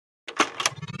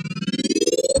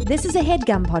This is a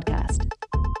HeadGum podcast.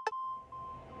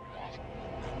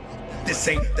 This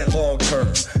ain't that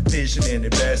long-term vision and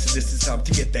investment. This is time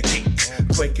to get that cake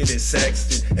quicker than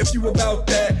Sexton. If you about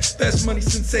that, fast money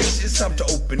sensation. It's time to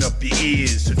open up your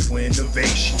ears to twin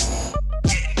innovation.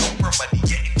 Getting Oprah money,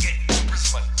 getting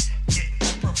Oprah's money. Getting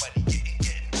Oprah money,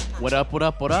 getting Oprah's What up, what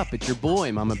up, what up? It's your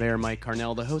boy, Mama Bear Mike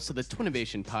Carnell, the host of the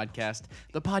Twinnovation Podcast,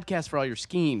 the podcast for all your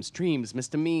schemes, dreams,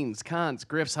 misdemeans, cons,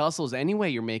 grifts, hustles, any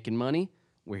way you're making money.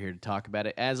 We're here to talk about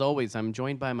it. As always, I'm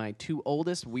joined by my two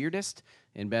oldest, weirdest,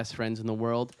 and best friends in the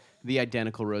world, the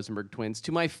identical Rosenberg twins.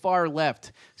 To my far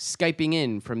left, Skyping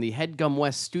in from the HeadGum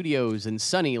West studios in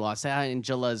sunny Los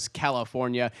Angeles,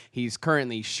 California. He's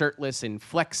currently shirtless and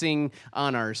flexing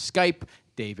on our Skype,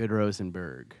 David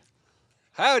Rosenberg.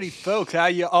 Howdy, folks. How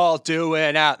you all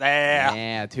doing out there?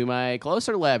 Yeah, to my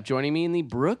closer left, joining me in the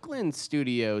Brooklyn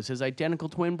studios, his identical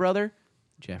twin brother,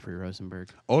 Jeffrey Rosenberg.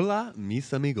 Hola,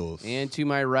 mis amigos. And to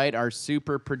my right, our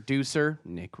super producer,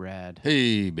 Nick Rad.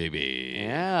 Hey, baby.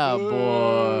 Yeah,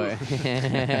 boy.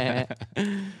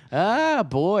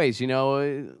 Boys, you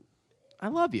know, I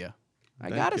love you.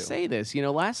 I got to say this. You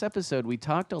know, last episode, we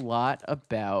talked a lot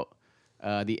about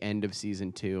the end of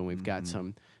Season 2, and we've got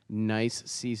some nice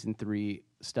Season 3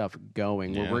 stuff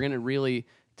going where we're going to really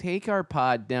take our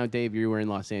pod. Now, Dave, you were in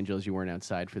Los Angeles. You weren't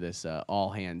outside for this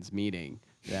all-hands meeting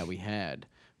that we had.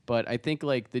 But I think,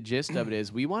 like, the gist of it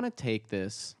is we want to take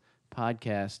this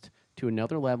podcast to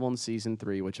another level in Season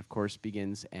 3, which, of course,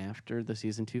 begins after the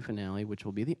Season 2 finale, which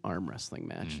will be the arm wrestling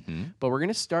match. But we're going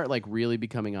to start, like, really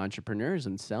becoming entrepreneurs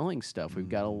and selling stuff. We've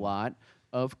got a lot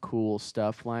of cool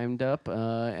stuff lined up,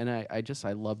 and I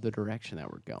love the direction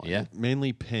that we're going. Yeah.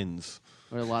 Mainly pins.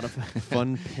 We're a lot of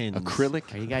Fun pins.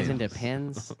 Acrylic. Are you guys into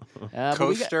pens?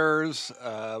 Coasters.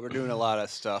 We're doing a lot of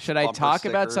stuff. Should I Bumper talk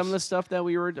about stickers. some of the stuff that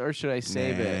we were, or should I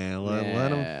save it? Let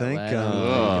them think.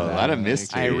 Let 'em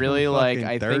mystery. I really Fucking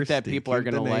I think that thirsty. people are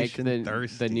Keep going to the like nation the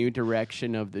thirsty. new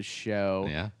direction of the show.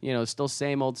 Yeah. You know, still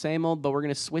same old, but we're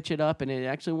going to switch it up, and it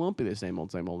actually won't be the same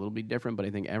old. It'll be different, but I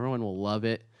think everyone will love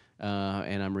it,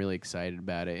 and I'm really excited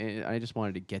about it. And I just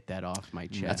wanted to get that off my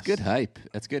chest. That's good hype.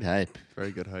 That's good hype.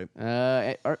 Very good hype.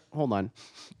 Hold on.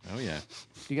 Oh, yeah.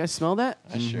 Do you guys smell that?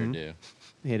 I sure do.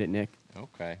 Hit it, Nick.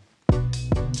 Okay.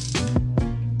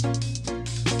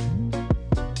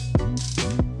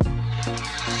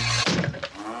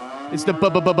 It's the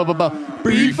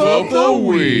beef of the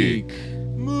week.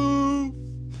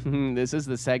 This is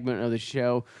the segment of the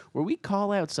show where we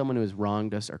call out someone who has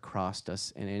wronged us or crossed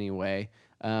us in any way.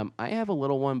 I have a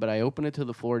little one, but I open it to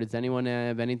the floor. Does anyone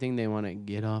have anything they want to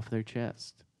get off their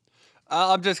chest?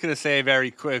 I'm just going to say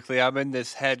very quickly, I'm in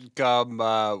this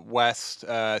HeadGum West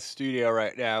studio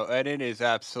right now, and it is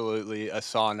absolutely a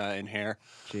sauna in here.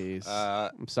 Jeez.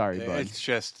 I'm sorry, bud. It's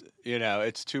just,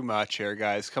 it's too much here,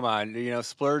 guys. Come on,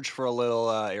 splurge for a little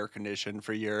air condition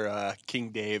for your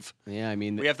King Dave. Yeah, I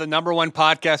mean... We have the #1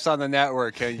 podcast on the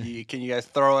network. Can you guys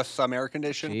throw us some air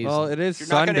condition? Jeez. Well, it is You're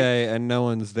not Sunday and no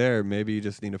one's there. Maybe you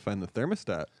just need to find the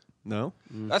thermostat. No?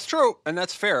 That's true, and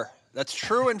that's fair. That's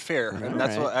true and fair, and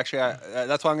that's right. what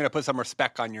that's why I'm going to put some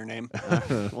respect on your name.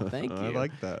 Well, thank you. I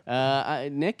like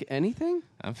that. Nick, anything?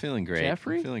 I'm feeling great.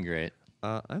 Jeffrey? I'm feeling great.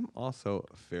 I'm also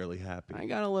fairly happy. I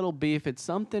got a little beef. It's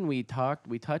something we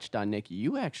touched on, Nick.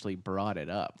 You actually brought it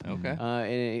up. Okay. And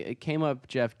it came up,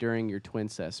 Jeff, during your Twin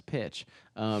Cess pitch.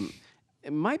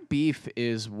 My beef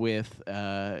is with,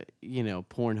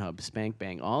 Pornhub, Spank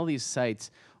Bang, all these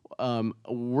sites.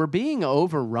 We're being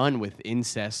overrun with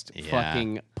incest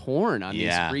fucking porn on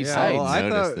these free sites. Well, I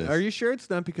Noticed thought, this. are you sure it's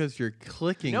not because you're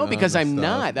clicking No, on because the I'm stuff?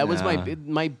 not. That was Yeah.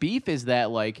 my beef is that,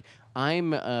 like, I'm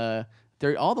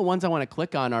they're all the ones I want to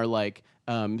click on are like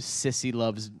Sissy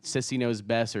knows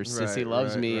best or Sissy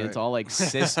loves me. And it's all like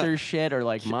sister shit or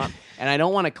like mom, and I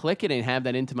don't want to click it and have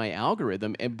that into my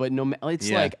algorithm. But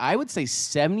it's like I would say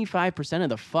 75% of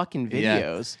the fucking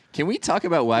videos. Can we talk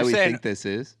about why You're we saying- think this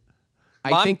is?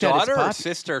 I think that it's daughter or pop-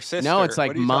 sister? No, it's like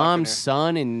What are you mom, talking here?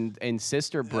 son, and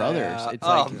sister brothers. It's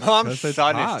oh, like mom, That's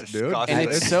son hot, is dude. disgusting. And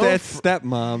it's it's so that's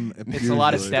stepmom. it's a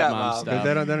lot of usually. stepmom Stepmom.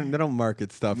 stuff. They don't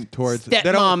market stuff towards they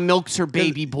don't- Stepmom milks her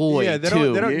baby boy Yeah,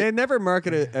 too. they never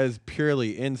market it as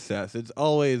purely incest. It's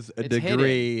always a It's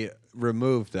degree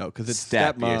removed though, because it's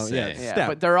Step, you're stepmom. Yeah, saying. Yeah, step.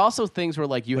 but there are also things where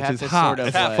like you Which have is to hot sort of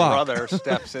as like, fuck. Brother,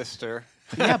 stepsister.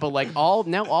 yeah, but like all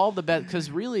the best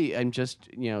because really I'm just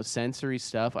sensory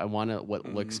stuff. I want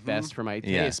what looks best for my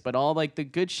taste, Yeah. but all like the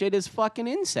good shit is fucking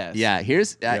incest. Yeah,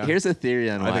 here's a theory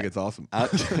on why. I think it's awesome.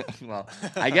 Well,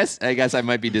 I guess I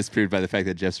might be disproved by the fact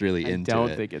that Jeff's really I into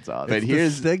don't it. think it's awesome. But It's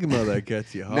here's the stigma that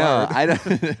gets you hard. No, I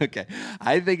don't. Okay,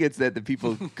 I think it's that the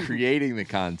people creating the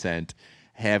content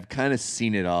have kind of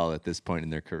seen it all at this point in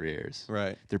their careers.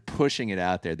 Right. They're pushing it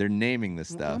out there. They're naming the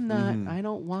stuff. I'm not. I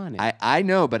don't want it. I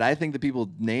know, but I think the people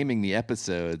naming the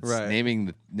episodes, Right.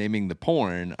 naming the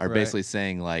porn, are Right. basically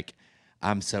saying like,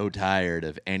 I'm so tired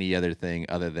of any other thing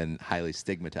other than highly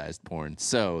stigmatized porn.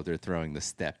 So they're throwing the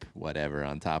step whatever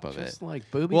on top of Just it. like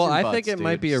boobies. Well, and I butts, think it dude.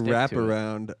 might be a Stick to it.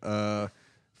 wraparound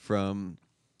from.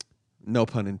 No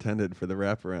pun intended for the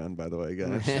wraparound, by the way,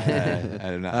 guys. I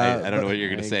don't know. I don't know what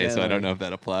you're gonna I say, get so I don't it. know if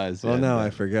that applies. Well, yet, no, but- I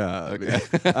forgot.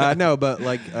 Okay. No, but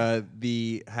like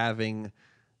the having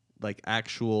like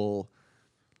actual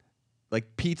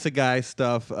like pizza guy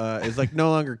stuff is like no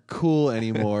longer cool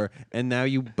anymore, and now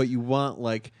you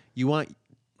want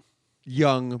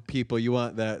young people, you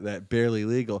want that barely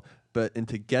legal. But and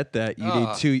to get that, you need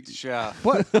two. Jeff.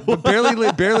 What? But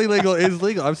barely legal is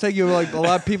legal. I'm saying like a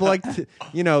lot of people like the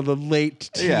late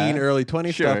teen, Yeah, early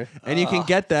 20s sure. stuff, and you can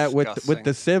get that with disgusting.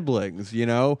 the siblings. You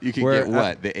know, You can where, get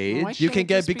what? The age? Why you can't can it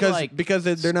get just be, like, because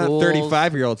they're not schools?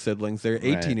 35-year-old siblings. They're Right.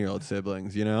 18-year-old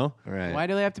siblings. You know, Right. Why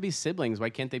do they have to be siblings? Why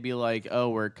can't they be like, oh,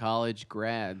 we're college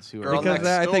grads who are Girl because next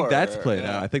I think door, that's played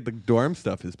yeah. out. I think the dorm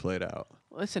stuff is played out.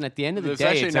 Listen, at the end of the There's day,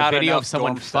 actually it's a not video enough of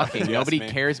someone dorm stuff, fucking. if you ask Nobody me.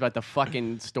 cares about the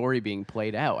fucking story being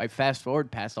played out. I fast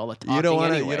forward past all the talking You don't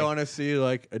want to. anyway. You don't want to see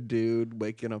like a dude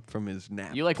waking up from his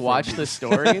nap. You, like, watch the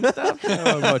story and stuff? To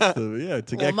Well,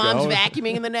 get mom's going.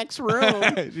 vacuuming in the next room.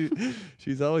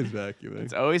 She's always vacuuming.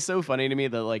 It's always so funny to me,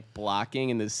 the like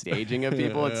blocking and the staging of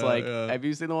people. It's Yeah, like, yeah. have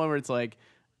you seen the one where it's like,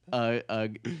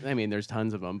 I mean, there's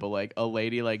tons of them, but like a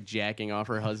lady like jacking off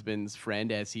her husband's friend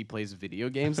as he plays video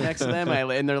games next to them,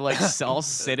 and they're like all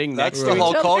sitting next That's to the each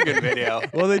Hulk other. Hogan video.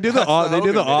 Well, they do the That's the they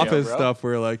do the Hogan video, office bro. stuff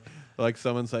where like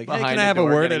someone's like, hey, Behind can the I have a door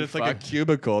word? getting And it's like fucked. a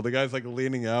cubicle. The guy's like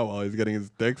leaning out while he's getting his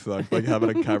dick sucked, like having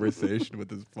a conversation with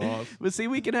his boss. But see,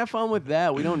 we can have fun with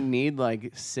that. We don't need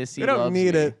like sissy. We don't loves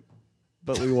need me. it,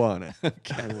 but we want it.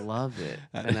 I love it,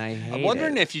 and I hate I'm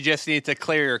wondering it. if you just need to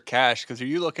clear your cache because are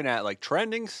you looking at like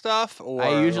trending stuff or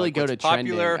I usually like, go to what's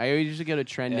popular? trending. I usually go to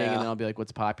trending, Yeah. and then I'll be like,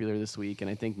 "What's popular this week?" And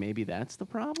I think maybe that's the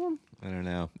problem. I don't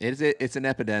know. It's an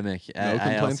epidemic. No I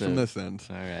complaints also- from this end.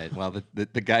 All right. Well,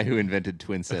 the guy who invented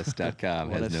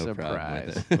twincest.com What has a no problem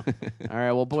with surprise. it. All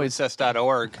right, well, boys.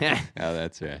 Princess.org. Oh,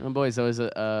 that's right. Well, boys, that was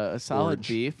a solid Gorge.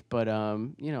 beef, but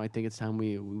I think it's time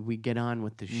we get on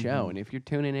with the show. And if you're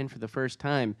tuning in for the first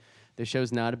time, the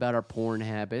show's not about our porn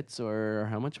habits or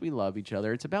how much we love each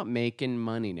other. It's about making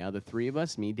money. Now, the three of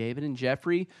us, me, David, and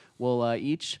Jeffrey, will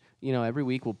each, every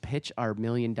week we'll pitch our $1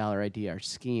 million idea, our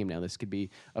scheme. Now, this could be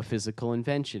a physical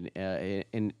invention,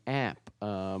 an app.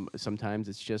 Sometimes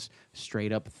it's just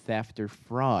straight up theft or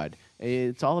fraud.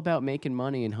 It's all about making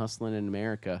money and hustling in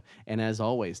America. And as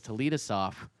always, to lead us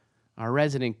off, our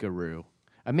resident guru,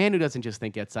 a man who doesn't just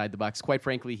think outside the box. Quite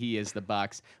frankly, he is the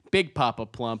box. Big Papa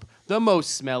Plump, the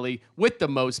most smelly, with the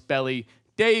most belly,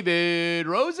 David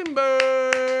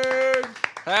Rosenberg.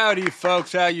 Howdy,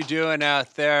 folks. How you doing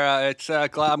out there?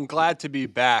 I'm glad to be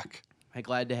back. Hey,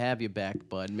 glad to have you back,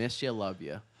 bud. Miss you, love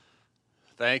you.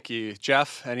 Thank you.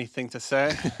 Jeff, anything to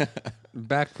say?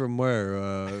 Back from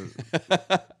where?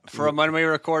 From when we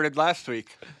recorded last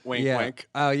week. Wink, yeah. wink.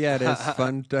 Oh yeah, it is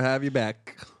fun to have you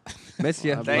back. Miss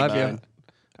you. Love Thank Love you. you.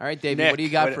 All right, David, Nick, what do you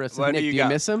got what- for us? what do Nick, you do you got?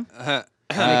 miss him?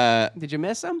 Uh, Did you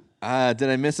miss him? Did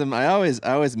I miss him? I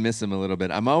always miss him a little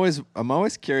bit. I'm always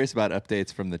curious about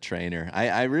updates from the trainer.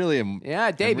 I really am. Yeah,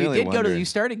 I'm Dave, really you did wondering. You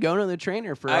started going to the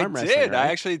trainer for I arm did. wrestling, right?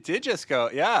 I actually did just go.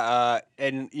 Yeah.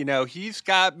 And, he's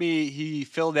got me. He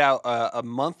filled out a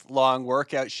month-long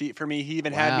workout sheet for me. He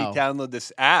even had me Wow. download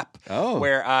this app Oh.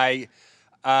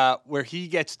 where he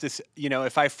gets to,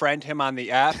 if I friend him on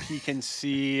the app, he can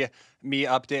see me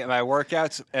update my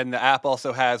workouts. And the app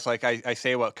also has, like, I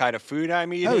say what kind of food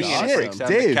I'm eating. Oh and it shit, breaks down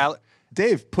the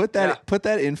Dave, put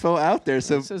that info out there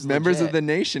so This is members of legit. the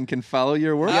nation can follow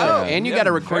your Oh, workout. and you Yeah, got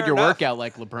to record fair your enough. workout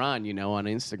like LeBron, on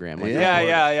Instagram. Like Yeah.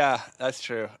 Yeah. That's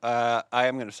true. I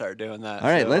am going to start doing that. All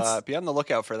right, so, let's- be on the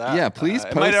lookout for that. Yeah, please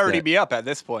It might post already that. be up at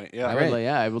this point. Yeah.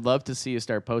 I would love to see you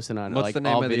start posting on What's like the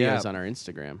name all of the videos app? on our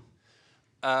Instagram.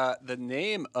 The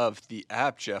name of the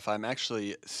app, Jeff, I'm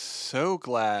actually so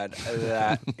glad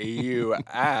that you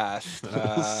asked.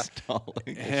 Stalling.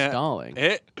 Yeah, Stalling.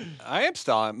 I am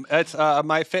stalling. It's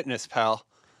My Fitness Pal.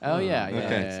 Oh yeah, yeah.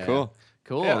 Okay, yeah, yeah. cool.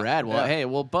 Cool, Yeah, rad. Well, yeah.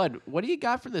 hey, Bud, what do you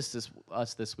got for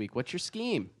us this week? What's your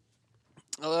scheme?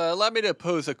 Let me to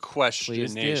pose a question,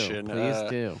 Please Nation. do. Please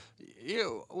do.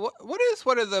 What is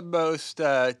one of the most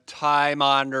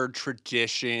time-honored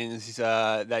traditions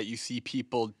that you see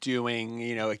people doing?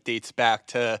 It dates back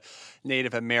to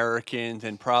Native Americans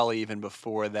and probably even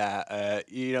before that.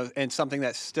 And something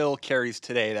that still carries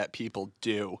today that people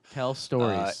do. Tell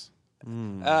stories.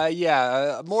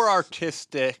 More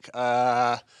artistic.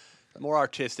 More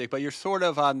artistic, but you're sort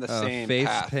of on the same face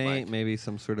path. paint, Mike. maybe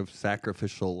some sort of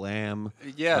sacrificial lamb.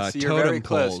 Yeah, so you're totem very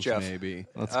close, poles, Jeff. Maybe.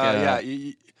 Let's go.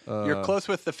 You're close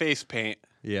with the face paint.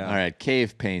 Yeah. All right,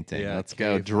 cave painting. Yeah, Let's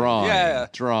go. cave Drawing. Yeah.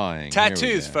 Drawing. Here we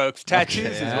Tattoos, go. folks.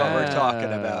 Tattoos is what we're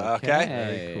talking Yeah, about. okay.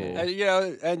 Okay. Very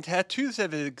cool. And tattoos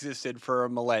have existed for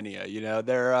millennia.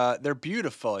 They're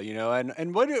beautiful.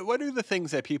 And what are the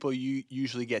things that people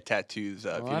usually get tattoos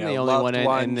of? Well, I'm the only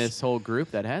one in this whole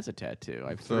group that has a tattoo. I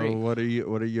have So 3. what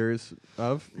are yours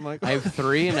of, Michael? I have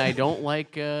 3, and I don't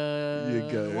like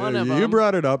one of them. You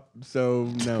brought it up, so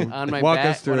no. On my Walk back,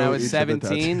 us through when I was each of the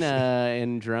 17 tattoos.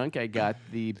 and drunk, I got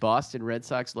the Boston Red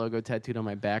Sox logo tattooed on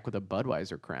my back with a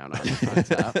Budweiser crown on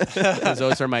top. 'Cause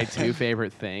those are my 2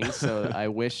 favorite things. So I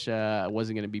wish I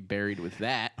wasn't going to be buried with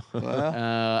that.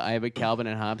 I have a Calvin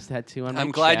and Hobbes tattoo on my chest.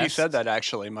 I'm glad you said that,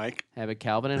 actually, Mike. I have a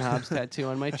Calvin and Hobbes tattoo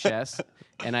on my chest.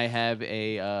 And I have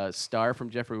a star from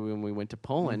Jeffrey when we went to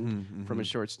Poland from a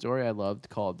short story I loved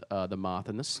called The Moth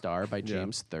and the Star by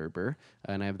James Thurber.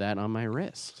 And I have that on my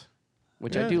wrist.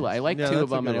 Which I do like. I like 2 that's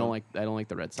of a them. good I one. don't like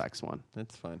the Red Sox one.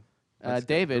 That's fine.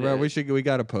 David, Well, we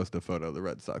got to post a photo of the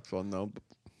Red Sox one though.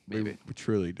 Maybe. We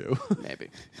truly do. maybe.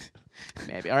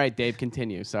 All right, Dave,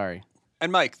 continue. Sorry.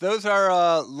 And Mike, those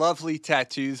are lovely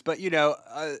tattoos, but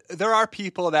there are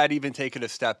people that even take it a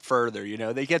step further.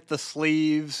 They get the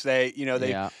sleeves. They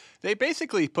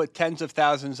basically put tens of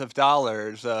thousands of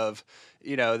dollars of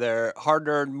their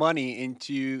hard-earned money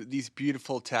into these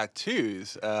beautiful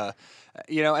tattoos.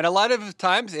 And a lot of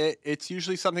times it's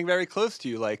usually something very close to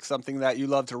you, like something that you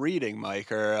loved reading,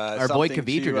 Mike, or Our boy something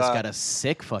Kavitra to, just got a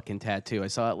sick fucking tattoo. I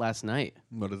saw it last night.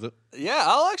 What is it? Yeah,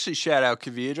 I'll actually shout out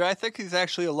Kavitra. I think he's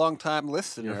actually a long-time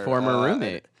listener. Your former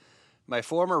roommate. My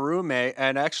former roommate,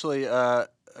 and actually a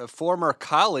former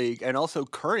colleague, and also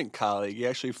current colleague. He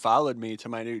actually followed me to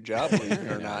my new job, believe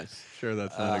it or not. Sure,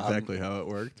 that's not exactly how it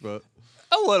worked, but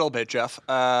A little bit, Jeff,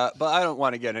 but I don't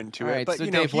want to get into All it. right, But so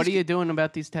Dave, what are you doing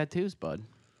about these tattoos, bud?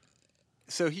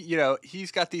 So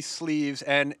he's got these sleeves,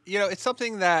 and it's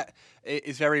something that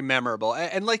is very memorable.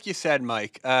 And like you said,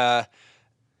 Mike,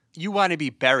 you want to be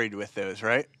buried with those,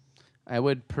 right? I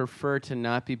would prefer to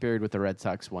not be buried with the Red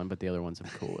Sox one, but the other ones I'm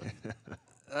cool with.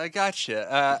 I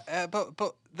gotcha.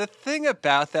 But the thing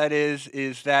about that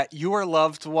is that your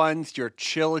loved ones, your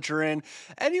children,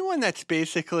 anyone that's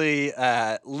basically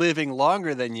living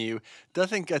longer than you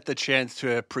doesn't get the chance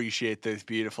to appreciate those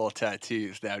beautiful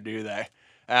tattoos now, do they?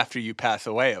 After you pass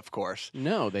away, of course.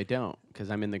 No, they don't,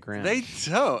 because I'm in the ground. They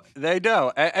don't. They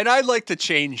don't. And I'd like to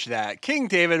change that. King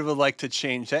David would like to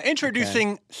change that.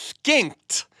 Introducing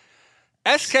Skinked.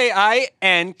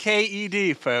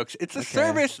 Skinked, folks. It's a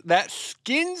service that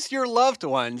skins your loved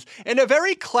ones in a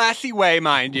very classy way,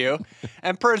 mind you,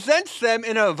 and presents them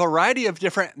in a variety of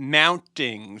different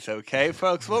mountings. Okay,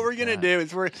 folks. What we're gonna do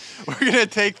is we're gonna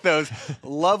take those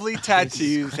lovely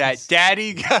tattoos that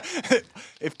Daddy got.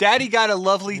 If Daddy got a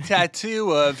lovely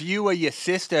tattoo of you or your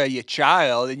sister or your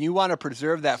child, and you want to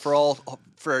preserve that for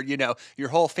your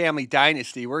whole family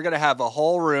dynasty, we're gonna have a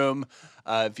whole room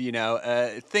of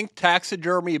think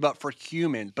taxidermy but for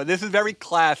humans. But this is very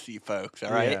classy, folks.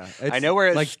 All right, yeah, I know where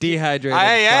it's like dehydrated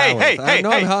Hey,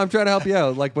 flowers. I'm trying to help you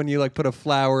out. Like when you put a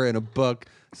flower in a book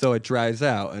so it dries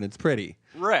out and it's pretty.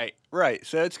 Right.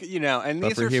 So it's and But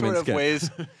these for are human sort of skin. ways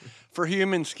for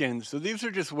human skin. So these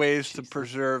are just ways to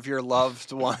preserve your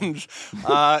loved ones.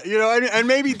 And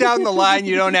maybe down the line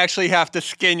you don't actually have to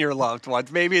skin your loved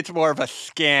ones. Maybe it's more of a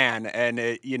scan, and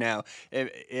you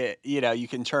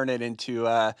can turn it into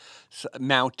a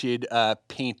mounted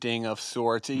painting of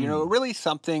sorts. Really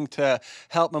something to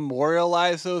help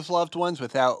memorialize those loved ones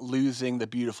without losing the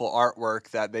beautiful artwork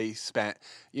that they spent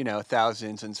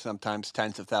thousands and sometimes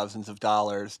tens of thousands of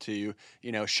dollars to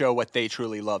show what they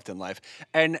truly loved in life.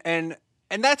 And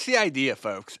that's the idea,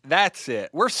 folks. That's it.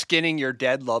 We're skinning your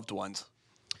dead loved ones.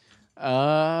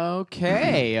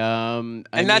 Okay. And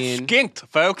that's skinked,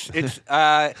 folks. It's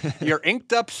your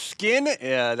inked up skin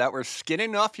that we're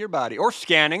skinning off your body. Or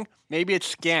scanning. Maybe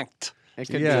it's skanked. It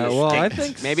could Yeah, be well, I skink.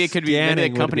 think maybe it could be. Maybe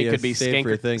scanning the company would could be a safer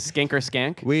skink, thing. skink or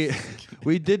skank.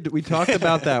 We talked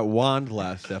about that wand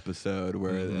last episode,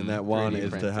 and that wand 3D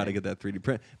is to how to printing. get that 3D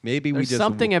print. Maybe There's we just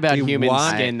something about we human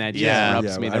want- skin that just Yeah.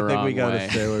 rubs me the I wrong think we gotta way.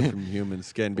 stay away from human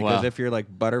skin because Well. if you're like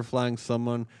butterflying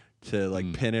someone to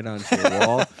pin it onto your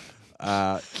wall,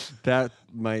 that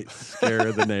might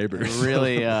scare the neighbors.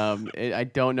 Really, I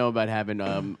don't know about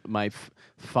having my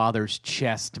father's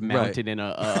chest mounted in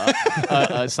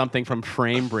a something from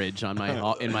Framebridge on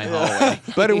in my hallway.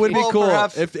 But it would be Well, cool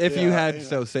perhaps- if you yeah,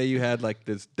 had say you had like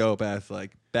this dope ass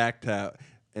like back tat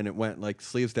and it went like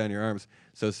sleeves down your arms.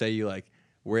 So say you like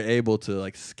were able to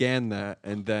like scan that,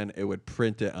 and then it would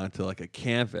print it onto like a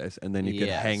canvas, and then you could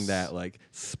hang that like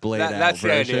splayed out that's the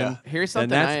version. idea. Here's something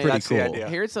and that's pretty that's the cool. idea.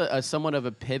 Here's a somewhat of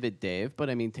a pivot, Dave, but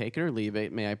I mean, take it or leave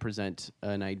it. May I present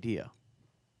an idea?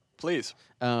 Please.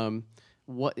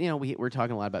 We're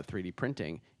talking a lot about 3D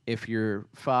printing. If your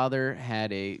father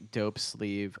had a dope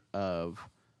sleeve of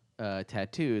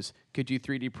tattoos, could you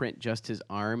 3D print just his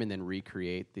arm and then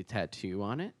recreate the tattoo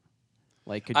on it?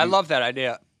 Like, I love that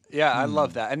idea. Yeah, I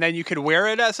love that. And then you could wear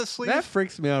it as a sleeve? That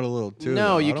freaks me out a little too. No,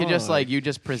 though. you I could don't just like you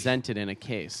just present it in a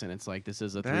case, and it's like this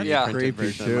is a 3D That's printed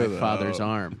creepy version too, of my father's though.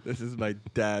 arm. This is my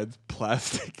dad's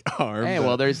plastic arm. Hey,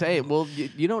 well,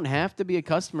 you don't have to be a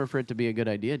customer for it to be a good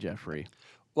idea, Jeffrey.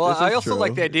 Well, This is I also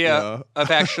like true, the idea yeah.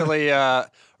 of actually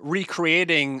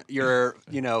recreating your,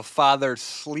 father's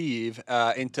sleeve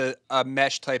into a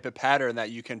mesh type of pattern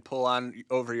that you can pull on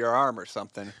over your arm or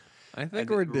something. I think and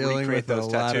we're dealing recreate with a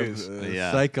those lot tattoos. of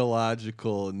Yeah.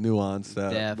 psychological nuance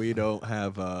that Def. we don't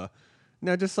have.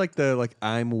 Just like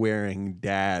I'm wearing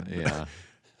dad. Yeah.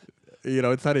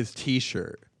 It's not his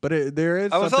T-shirt, but there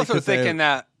is. I was something also to say- thinking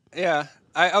that,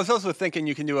 I was also thinking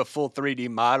you can do a full 3D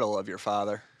model of your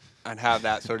father and have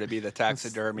that sort of be the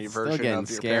taxidermy It's version still getting of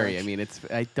your scary. parents. I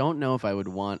mean, I don't know if I would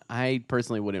want. I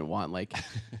personally wouldn't want like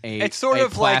It's sort a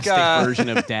of like, plastic version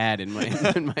of dad in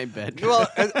my bedroom. Well,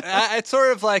 it's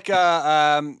sort of like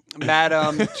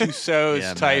Madame Tussauds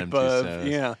Yeah, type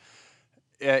Madame of,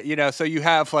 so you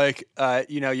have like,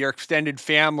 your extended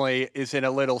family is in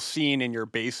a little scene in your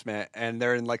basement, and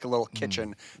they're in like a little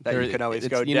kitchen that you can always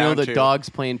go down the to. dogs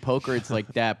playing poker. It's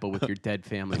like that, but with your dead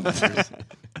family members.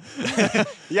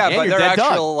 Yeah, And but your they're dead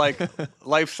dog. actual like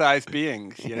life-size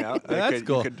beings. They That's could-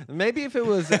 cool. You could, Maybe if it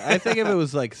was, I think if it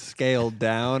was like scaled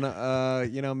down,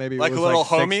 maybe like it a was little like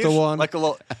 6 homies, to 1. like a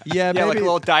little, yeah, like a maybe-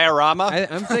 little diorama.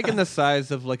 I'm thinking the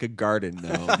size of like a garden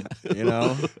gnome.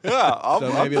 Yeah,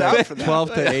 So maybe down like for that.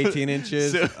 12 to 18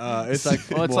 inches. It's like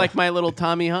Well, it's like my little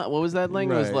Tommy Hunk. What was that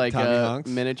thing? It was Right, like Tommy Hunks?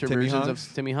 miniature Timmy versions Hunks?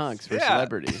 of Timmy Hunks for Yeah.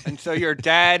 celebrity. And so your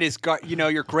dad is,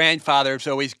 your grandfather's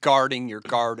always guarding your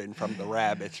garden from the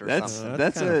rabbits or That's something.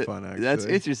 That's kinda a fun, that's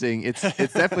actually. interesting. It's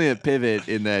definitely a pivot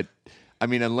in that. I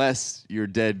mean, unless your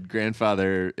dead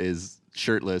grandfather is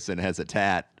shirtless and has a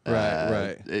tat,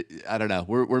 Right. I don't know.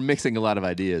 We're mixing a lot of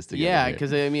ideas together. Yeah, here.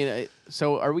 because I mean,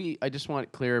 so are we? I just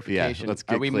want clarification. let's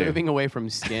Are get we clear. moving away from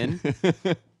skin?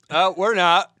 We're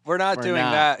not. We're not We're doing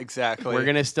not. that exactly. We're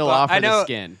gonna still But offer I know, the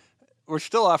skin. We're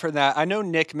still offering that. I know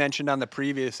Nick mentioned on the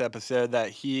previous episode that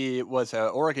he was an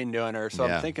organ donor, so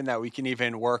Yeah. I'm thinking that we can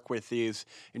even work with these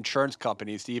insurance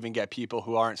companies to even get people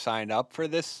who aren't signed up for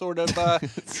this sort of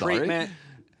treatment.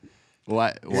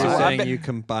 Why? You're So Why? I saying you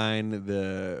combine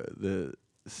the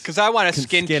Because I want to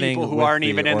skin Skinning people who with aren't the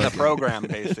even in the organ. program,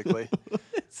 basically.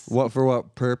 for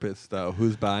what purpose though?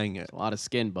 Who's buying it? A lot of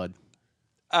skin, bud.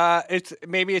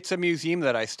 It's a museum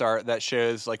that I start that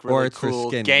shows like Or really it's for cool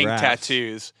skin gang grafts.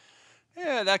 tattoos.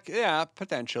 Yeah,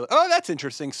 potentially. Oh, that's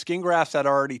interesting. Skin grafts that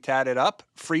are already tatted up.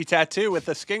 Free tattoo with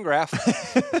a skin graft.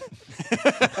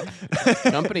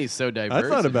 Company's so diverse. That's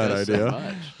not a it bad does so idea,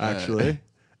 much. actually.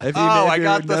 If I you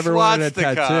got the never wanted a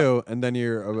swastika. tattoo, and then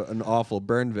you're an awful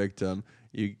burn victim,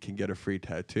 you can get a free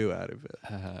tattoo out of it.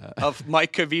 Of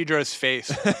Mike Cavidra's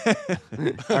face.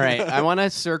 All right, I want to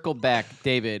circle back,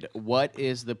 David. What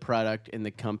is the product in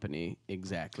the company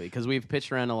exactly? Because we've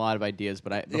pitched around a lot of ideas,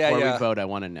 but before we yeah. vote, I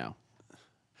want to know.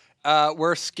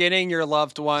 We're skinning your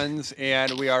loved ones,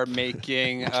 and we are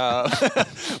making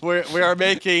we are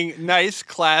making nice,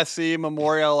 classy,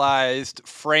 memorialized,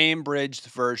 frame bridged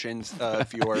versions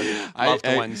of your loved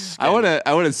ones. I want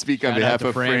to speak on Shout behalf out to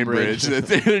of Frame Framebridge Bridge. that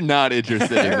they're not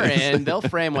interested in They're this. in. They'll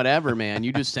frame whatever, man.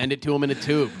 You just send it to them in a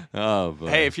tube. Oh, boy.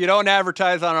 Hey, if you don't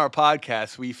advertise on our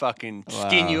podcast, we fucking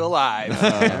skin you alive.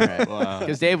 All right.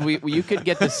 Because Dave, you could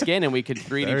get the skin, and we could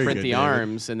 3D Very print good, the David.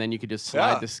 arms, and then you could just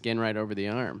slide Yeah. the skin right over the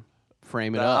arm,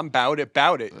 frame it up. I'm bout it.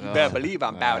 You better believe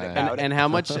I'm bout it. And how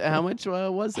much? How much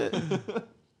was it?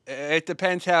 It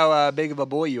depends how big of a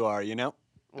boy you are, you know?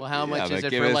 Well, how much but is it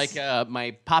give for us- like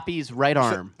my poppy's right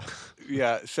arm?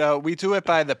 Yeah, so we do it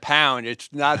by the pound. It's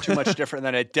not too much different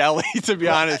than a deli, to be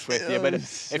honest with you. But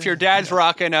if your dad's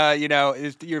rocking,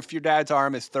 if your dad's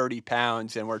arm is 30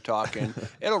 pounds, and we're talking,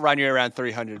 it'll run you around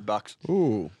 $300.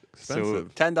 Ooh,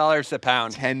 expensive. $10 a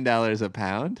pound. $10 a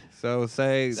pound? So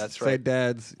say That's say right.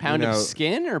 dad's Pound of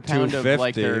skin or pound of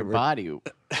like 250, their we're- body?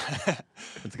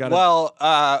 It's got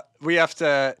Well, we have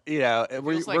to, we're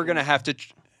feels like- gonna have to.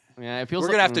 Yeah, it feels We're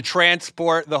like, gonna have to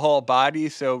transport the whole body,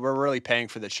 so we're really paying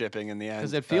for the shipping in the end.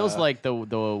 because it feels like the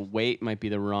weight might be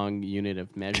the wrong unit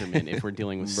of measurement. If we're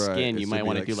dealing with Right, skin, it you should might be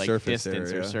want to like do like surface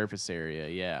distance or area. surface area.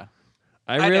 Yeah.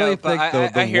 I really think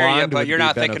the I hear you, wand but would you're be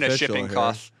not thinking of beneficial shipping here.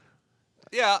 costs.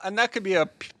 Yeah, and that could be a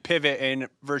pivot in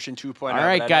version 2.0. All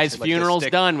right, guys, funeral's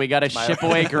done. We got to my- ship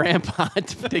away Grandpa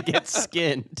to get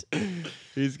skinned.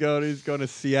 He's going to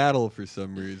Seattle for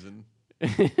some reason.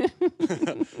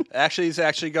 Actually, he's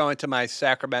actually going to my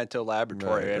Sacramento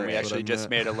laboratory, Right, and we that's what actually I just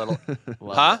meant. made a little.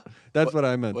 Love Huh? That's what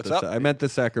I meant. What's up? I meant the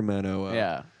Sacramento.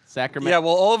 Yeah, Sacramento. Yeah,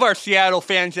 well, all of our Seattle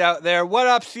fans out there, what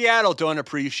up, Seattle? Don't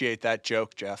appreciate that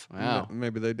joke, Jeff. Wow.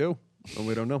 Maybe they do. Well,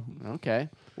 we don't know. Okay.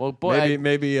 Well, boy.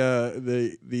 Maybe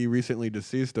the recently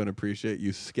deceased don't appreciate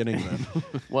you skinning them.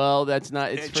 Well, that's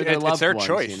not. It's for their loved It's their ones,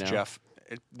 choice, you know? Jeff.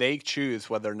 They choose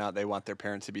whether or not they want their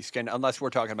parents to be skinned, unless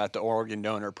we're talking about the organ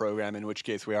donor program, in which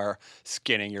case we are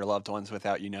skinning your loved ones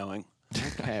without you knowing.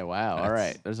 Okay. Wow. All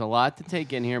right. There's a lot to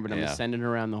take in here, but I'm Yeah. gonna send it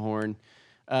around the horn.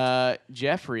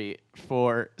 Jeffrey,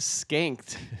 for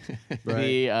Skinked,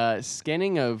 the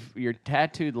skinning of your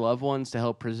tattooed loved ones to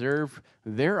help preserve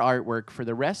their artwork for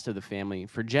the rest of the family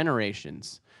for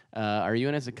generations. Are you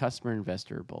in as a customer,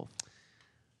 investor, or both?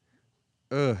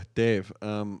 Dave.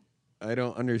 I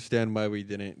don't understand why we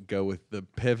didn't go with the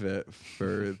pivot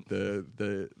for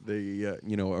the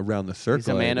around the circle. He's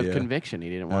a man idea. of conviction. He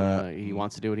didn't want to. He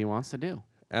wants to do what he wants to do.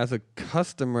 As a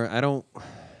customer, I don't.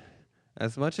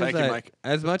 As much as Thank you, Mike.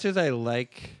 as much as I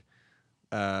like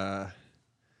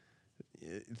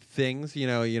things,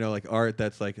 like art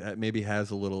that's like that maybe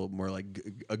has a little more like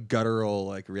a guttural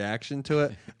like reaction to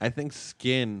it. I think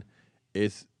skin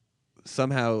is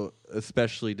somehow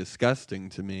especially disgusting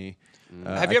to me.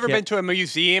 Have you ever been to a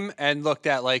museum and looked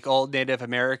at like old Native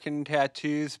American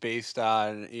tattoos based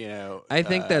on, I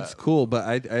think that's cool, but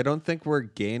I don't think we're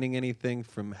gaining anything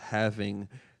from having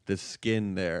the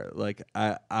skin there. Like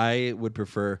I would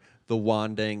prefer the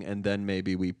wanding, and then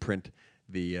maybe we print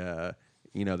the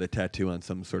the tattoo on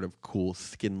some sort of cool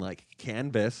skin-like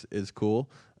canvas is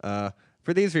cool.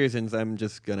 For these reasons, I'm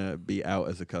just gonna be out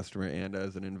as a customer and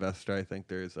as an investor. I think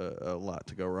there's a lot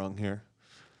to go wrong here.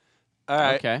 All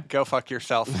right, Okay. go fuck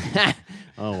yourself.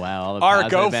 Oh wow! All the Or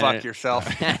go positive fuck ener-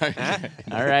 yourself.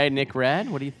 All right, Nick Rad,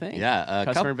 what do you think? Yeah,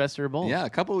 customer, investor, or both? Yeah, a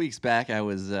couple weeks back, I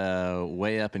was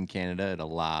way up in Canada at a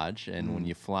lodge, and when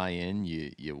you fly in,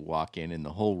 you walk in, and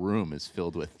the whole room is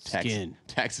filled with Skin.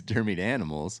 taxidermied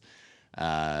animals,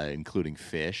 including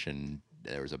fish, and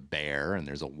there was a bear, and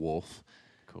there's a wolf.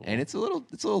 Cool. And it's a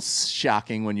little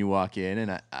shocking when you walk in,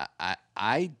 and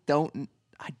I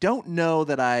don't know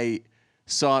that I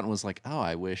saw it and was like, oh,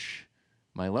 I wish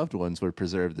my loved ones were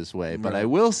preserved this way. But I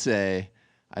will say,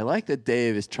 I like that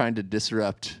Dave is trying to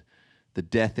disrupt the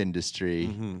death industry.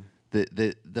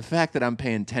 The fact that I'm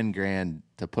paying $10,000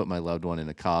 to put my loved one in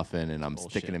a coffin and I'm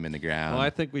sticking him in the ground. Well, I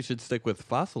think we should stick with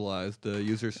fossilized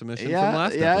user submission from yeah,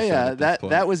 last yeah, episode. yeah. at this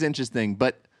point. That was interesting,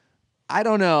 but I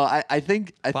don't know. I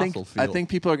think Fossil fuel.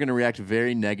 people are going to react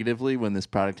very negatively when this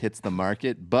product hits the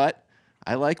market, but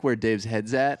I like where Dave's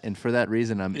head's at, and for that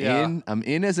reason, I'm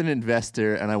in as an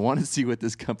investor, and I want to see what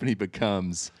this company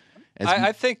becomes.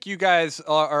 I think you guys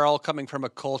are all coming from a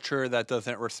culture that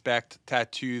doesn't respect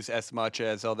tattoos as much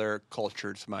as other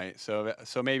cultures might. So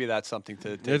maybe that's something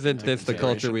to take Isn't into this the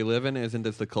culture consideration. we live in? Isn't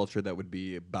this the culture that would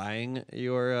be buying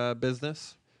your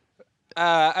business?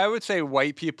 I would say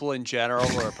white people in general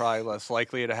are probably less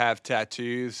likely to have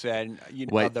tattoos than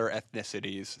other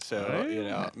ethnicities. So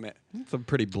It's a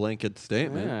pretty blanket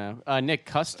statement. Yeah. Nick,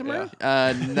 customer?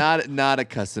 Not a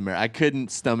customer. I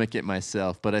couldn't stomach it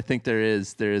myself, but I think there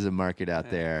is a market out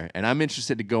there, and I'm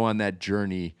interested to go on that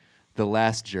journey, the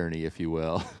last journey, if you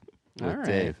will, with All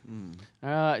right.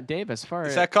 Dave. Dave, as far is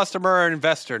as that customer or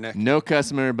investor, Nick? No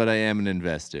customer, but I am an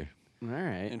investor. all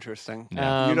right, Interesting.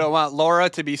 Um, You don't want Laura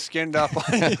to be skinned up.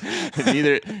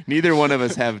 Neither one of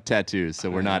us have tattoos,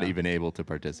 so we're not even able to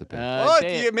participate. Well,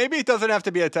 Dave, maybe it doesn't have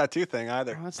to be a tattoo thing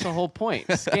either. that's the whole point.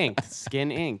 Skinked,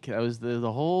 Skin Ink. That was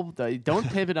the whole. Don't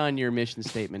pivot on your mission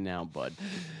statement now, bud.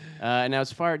 Now,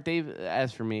 as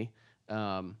for me,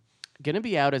 gonna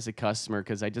be out as a customer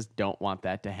because I just don't want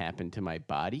that to happen to my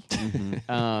body.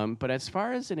 But as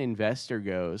far as an investor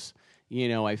goes,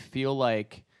 I feel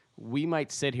like we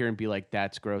might sit here and be like,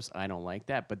 that's gross, I don't like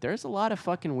that. But there's a lot of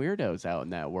fucking weirdos out in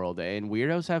that world. And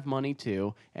weirdos have money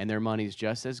too. And their money's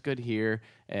just as good here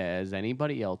as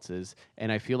anybody else's.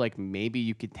 And I feel like maybe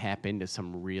you could tap into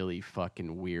some really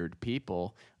fucking weird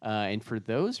people. And for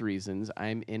those reasons,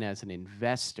 I'm in as an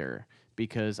investor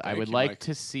because I would you, like Mike.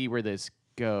 to see where this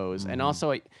goes. And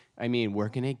also, I mean, we're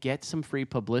going to get some free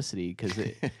publicity because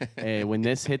when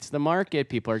this hits the market,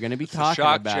 people are going to be talking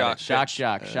shock about jock, it. Shock bitch.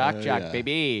 jock, shock jock,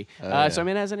 baby. So I'm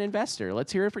in as an investor.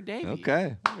 Let's hear it for Davey.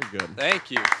 Okay. Very good. Thank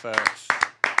you, folks.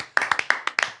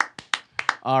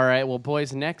 All right, well,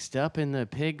 boys, next up in the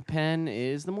pig pen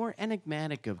is the more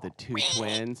enigmatic of the two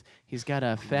twins. He's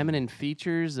got feminine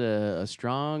features, a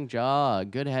strong jaw, a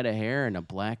good head of hair, and a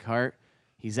black heart.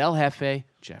 He's El Jefe,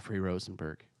 Jeffrey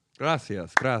Rosenberg.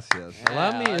 Gracias.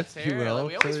 Allow me, let's if you hear it. will.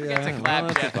 We always forget to clap,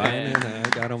 that's Jeff. fine.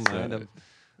 I don't mind. I'm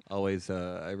always,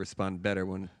 I respond better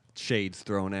when shades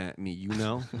thrown at me, you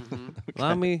know?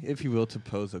 Allow me, if you will, to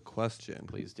pose a question.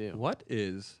 Please do. What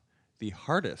is the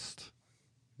hardest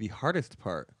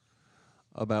part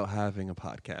about having a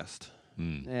podcast?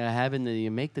 Yeah, having to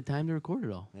make the time to record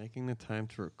it all. Making the time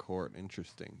to record.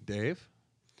 Interesting. Dave?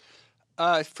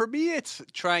 For me, it's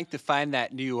trying to find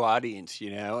that new audience.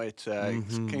 You know, it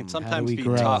can sometimes we be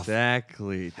grow? tough.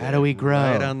 Exactly. How do we grow?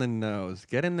 Right on the nose.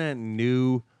 Getting that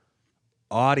new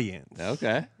audience.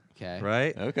 Okay. Okay.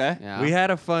 Right? Okay. Yeah. We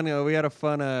had a fun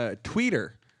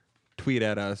tweeter tweet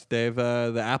at us, Dave,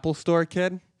 the Apple Store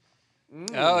kid.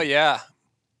 Oh yeah.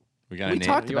 We got a We name?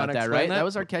 talked You about wanna that, explain right? that? That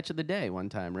was our catch of the day one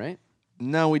time, right?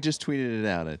 No, we just tweeted it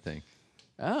out, I think.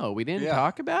 Oh, we didn't Yeah.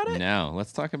 talk about it? No,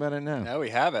 let's talk about it now. Now we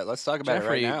have it. Let's talk about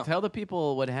Jeffrey, it right now. tell the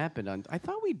people what happened on. I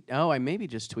thought we. Oh, I maybe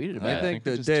just tweeted about Yeah. I it. think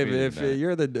we that, just Dave, tweeted if about it.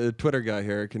 you're the Twitter guy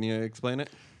here, can you explain it?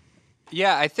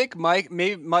 Yeah, I think Mike,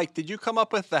 did you come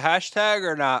up with the hashtag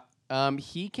or not?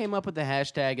 He came up with the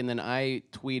hashtag, and then I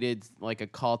tweeted like a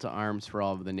call to arms for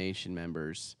all of the nation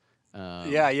members.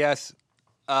 Yes.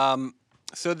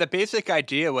 So the basic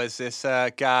idea was this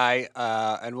guy,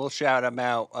 and we'll shout him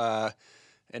out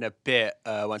in a bit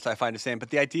once I find his name. But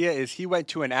the idea is he went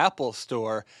to an Apple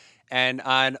store, and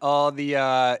on all the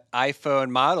iPhone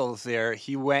models there,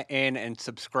 he went in and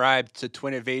subscribed to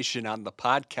Twinnovation on the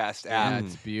podcast Yeah, app.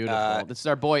 it's beautiful. This is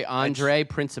our boy Andre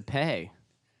Principe.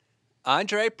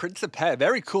 Andre Principe,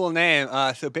 very cool name.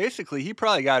 So basically, he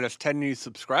probably got us 10 new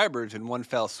subscribers in one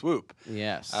fell swoop.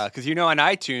 Yes. Because on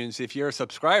iTunes, if you're a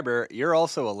subscriber, you're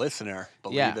also a listener,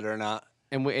 believe it or not.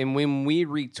 And when we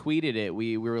retweeted it,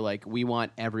 we were like, we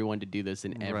want everyone to do this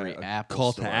in every Right, a Apple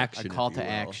call to store. action, A call if to you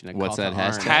will. action. A What's call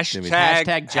that to hashtag? arms.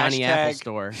 Hashtag Johnny Apple hashtag-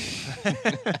 Store.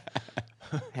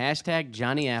 Hashtag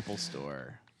Johnny Apple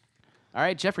Store. All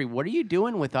right, Jeffrey, what are you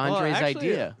doing with Andre's Well, actually,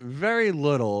 idea? Very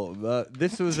little.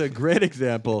 This was a great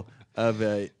example of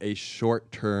a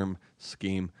short-term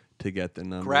scheme to get the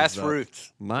numbers up.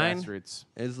 Grassroots. Mine Grassroots.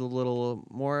 is a little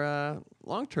more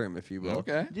long-term, if you will.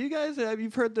 Okay. Do you guys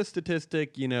you've heard the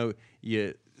statistic? You know,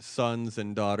 your sons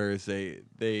and daughters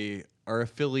they are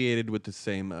affiliated with the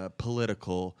same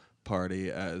political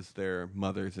party as their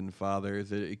mothers and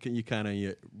fathers.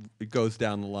 It goes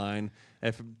down the line.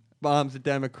 If mom's a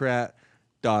Democrat,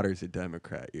 daughter's a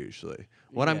Democrat usually.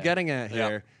 What I'm Yeah. getting at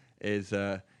here is,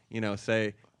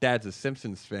 say dad's a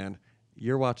Simpsons fan.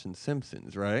 You're watching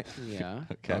Simpsons, right? Yeah.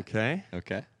 Okay.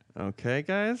 Okay,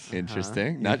 guys.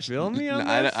 Interesting. You Not feel me on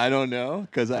I, this? I don't know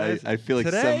because I feel like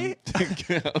Today-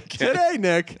 okay. Today,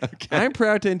 Nick, I'm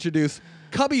proud to introduce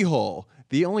Cubbyhole,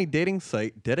 the only dating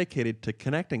site dedicated to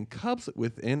connecting cubs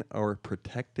within our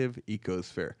protective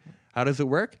ecosphere. How does it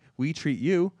work? We treat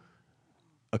you,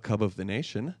 a cub of the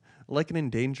nation, like an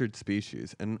endangered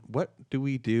species. And what do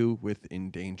we do with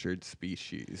endangered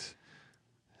species?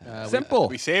 Simple.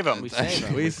 We save them. We save 'em.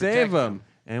 We protect save them,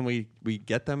 and we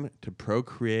get them to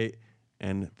procreate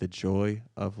and the joy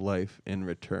of life in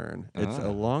return. It's a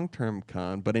long-term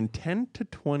con, but in 10 to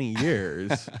 20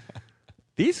 years,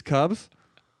 these cubs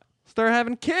start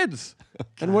having kids.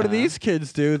 And what do these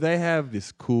kids do? They have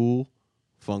this cool,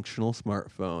 functional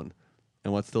smartphone.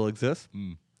 And what still exists?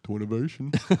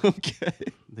 Twinnovation. Okay.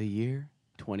 The year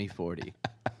 2040.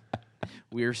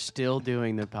 We're still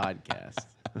doing the podcast.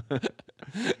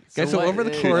 Okay, so what- over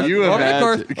the uh, course, Could you imagine-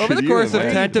 over the could you course of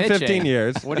imagine? 10 to Pitching. 15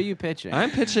 years, What are you pitching?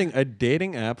 I'm pitching a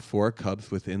dating app for cubs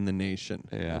within the nation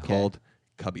Yeah. called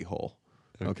Cubbyhole.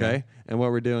 Okay? And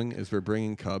what we're doing is we're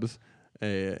bringing cubs,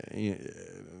 a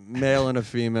male and a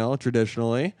female,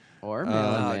 traditionally. Or male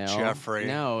and male. Jeffrey.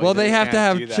 No. Well, they have to can't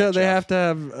have do that, they Jeff. have to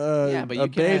have Yeah, but a you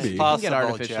can, baby. you can Possible, get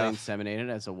artificially Jeff. inseminated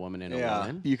as a woman and a Yeah.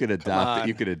 woman. You could adopt. on.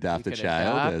 You could adopt You a could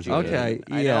child. adopt, As you a, could- Okay,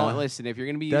 I yeah. don't listen. If you're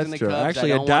going to be using That's the true. Cubs,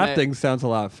 Actually, I don't wanna- adopting sounds a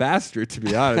lot faster, to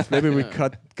be honest. Maybe we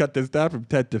cut this down from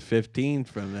 10 to 15,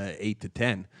 from 8 to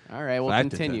 10. All right, we'll 5 to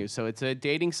continue. 10. So it's a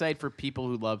dating site for people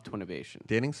who love Twinnovation.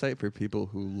 Dating site for people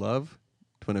who love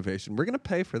Twinnovation. We're going to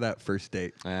pay for that first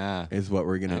date, Ah. is what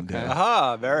we're going to do.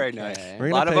 Aha, very nice. Okay. We're A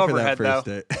going lot to of pay for overhead, that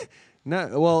though. first date.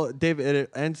 No, well, Dave,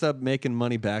 it ends up making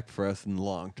money back for us in the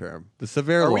long term. The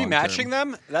severe Are long we term. matching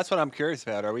them? That's what I'm curious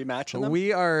about. Are we matching them?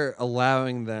 We are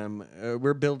allowing them.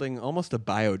 We're building almost a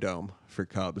biodome for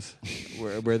cubs,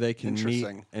 where they can meet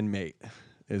Interesting. and mate.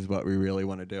 Is what we really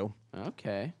want to do.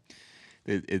 Okay.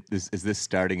 Is this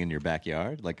starting in your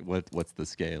backyard? Like, what's the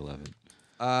scale of it?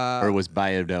 Or was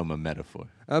biodome a metaphor?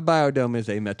 A biodome is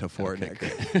a metaphor, Okay, Nick.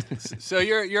 great. So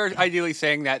you're ideally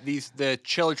saying that the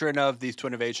children of these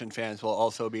Twinnovation fans will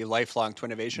also be lifelong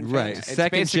Twinnovation fans? Right. It's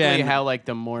Second basically gen- how like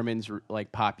the Mormons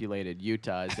like populated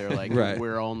Utah. Is they're like Right.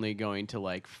 we're only going to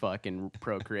like fucking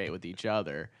procreate with each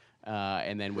other,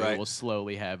 and then we Right. will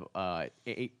slowly have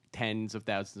tens of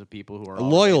thousands of people who are all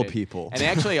Loyal related. people. And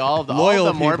actually, all of the Loyal all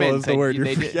of the people Mormons is the word you're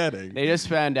they forgetting. They just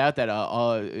found out that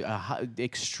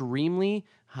extremely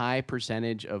high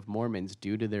percentage of Mormons,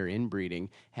 due to their inbreeding,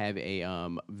 have a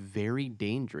very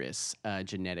dangerous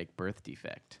genetic birth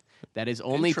defect. That is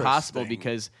only possible Interesting.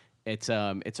 because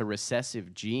it's a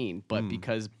recessive gene, but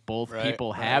because both Right,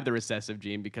 people right. have the recessive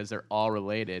gene, because they're all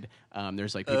related,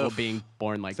 there's like people Ugh. being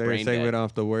born like So you're brain saying dead. we don't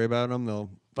have to worry about them? They'll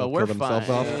but kill we're themselves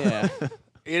fine. off? Yeah,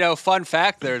 You know, fun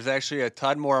fact: there's actually a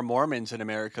ton more Mormons in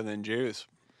America than Jews.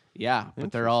 yeah,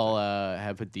 but they're all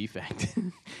have a defect.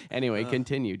 Anyway,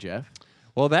 continue, Jeff.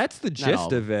 Well, that's the all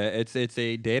gist of of it. It's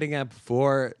a dating app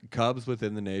for Cubs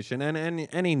within the nation and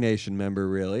any nation member,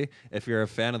 really. If you're a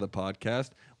fan of the podcast,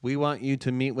 we want you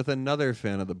to meet with another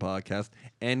fan of the podcast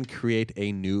and create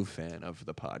a new fan of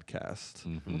the podcast.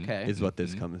 Okay. Is what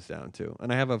this comes down to.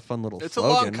 And I have a fun little It's a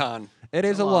long slogan. con. It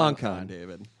is a long con,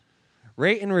 David.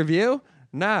 Rate and review?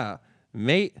 Nah.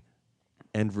 Mate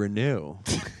and renew.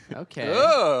 Okay.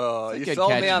 Oh, That's a you good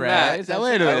sold me on that. catchphrase. Now,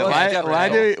 wait a I minute. like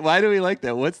that Why do we like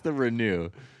that? What's the renew?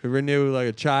 Renew like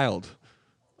a child.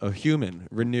 A human.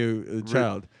 Renew a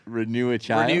child. Renew a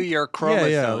child? Renew your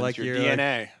chromosomes, like your you're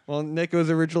DNA. like- well, Nick was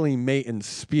originally mate and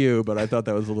spew, but I thought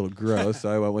that was a little gross, so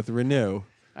I went with renew.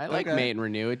 I like Okay. mate and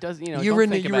renew. It does, you know. You don't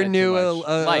renew, think you about it too renew much.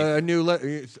 a Life.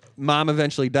 new. Mom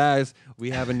eventually dies. We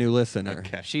have a new listener.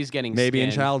 Okay. She's getting Maybe in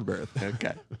skinned. childbirth.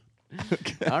 Okay.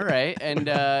 All right,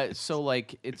 and so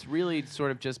like it's really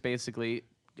sort of just basically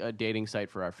a dating site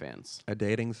for our fans. A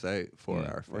dating site for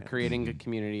our fans. We're creating a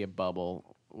community, a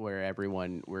bubble where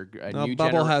everyone No,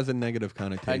 bubble has a negative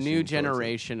connotation. a new towards it.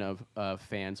 generation of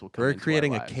fans will come. We're into our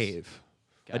creating a lives. cave,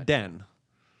 a Gotcha. den.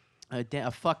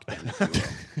 A fuck den. if you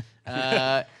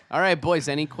will. All right, boys.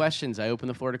 Any questions? I open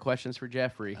the floor to questions for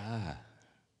Jeffrey.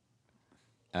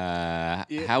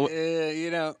 How?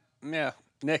 You know, yeah.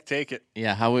 Nick, take it.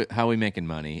 Yeah. How are we making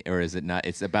money, or is it not?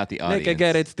 It's about the audience. Nick,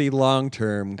 again, it's the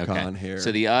long-term Okay. con here.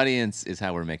 So the audience is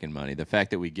how we're making money. The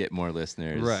fact that we get more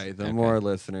listeners. Right. The Okay. more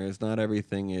listeners, not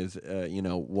everything is,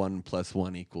 1 +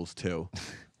 1 = 2.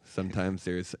 Sometimes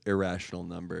there's irrational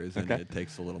numbers, and Okay. it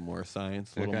takes a little more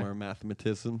science, a little Okay. more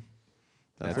mathematism.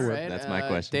 That's All it. right, that's my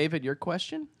question. David, your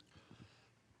question?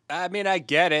 I mean, I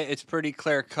get it. It's pretty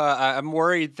clear cut. I'm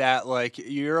worried that like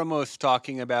you're almost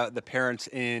talking about the parents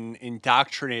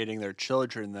indoctrinating their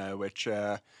children, though, which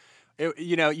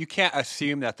you can't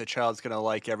assume that the child's going to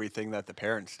like everything that the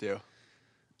parents do.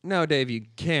 No, Dave, you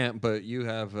can't, but you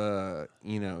have,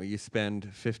 you spend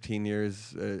 15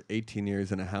 years, 18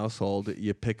 years in a household,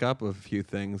 you pick up a few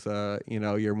things.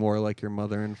 You're more like your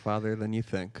mother and father than you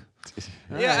think.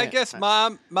 Yeah, I right. guess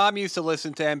mom used to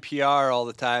listen to NPR all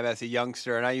the time as a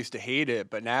youngster, and I used to hate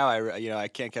it, but now I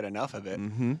can't get enough of it.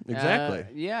 Mm-hmm. Exactly.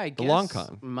 Yeah, I The guess long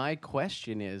con. my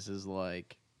question is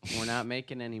like, we're not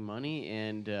making any money,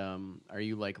 and are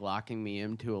you like locking me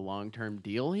into a long-term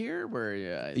deal here?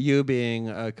 Where You being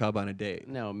a cub on a date.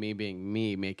 no, me being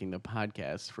me making the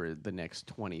podcast for the next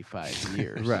 25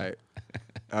 years. Right.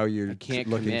 Oh, you're Can't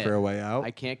looking commit. for a way out? I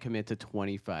can't commit to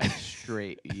 25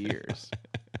 straight years.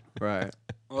 Right.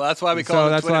 Well, that's why we So call it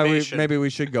that's why Twinnovation. maybe we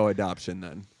should go adoption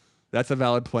then. That's a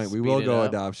valid point. We Speed will it go up.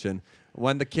 adoption.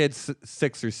 When the kid's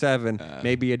 6 or 7,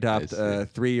 maybe adopt I a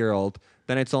 3-year-old.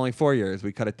 Then it's only 4 years.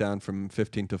 We cut it down from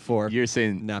 15 to 4. You're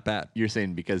saying Not bad. You're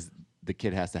saying because the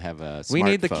kid has to have a. We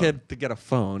need the smartphone. kid to get a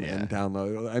phone Yeah. and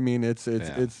download. I mean, it's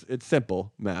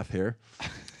simple math here.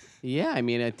 Yeah, I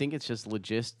mean, I think it's just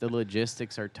the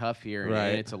logistics are tough here, and, Right.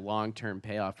 and it's a long-term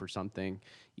payoff for something.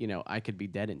 I could be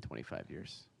dead in 25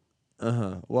 years.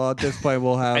 Well, at this point,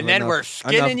 we'll have. and then enough- we're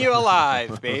skinning enough- you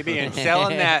alive, baby, and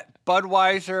selling that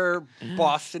Budweiser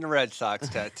Boston Red Sox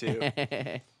tattoo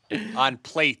on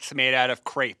plates made out of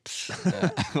crepes.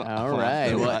 All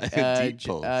right. Well, Deep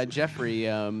pulls. Jeffrey,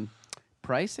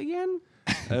 price again?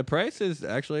 Price is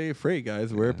actually free,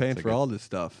 guys. We're paying for all this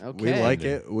stuff. We Okay. like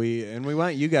it. We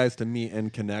want you guys to meet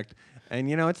and connect. And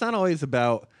it's not always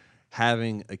about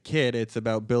having a kid. It's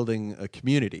about building a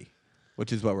community,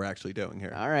 which is what we're actually doing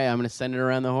here. All right, I'm going to send it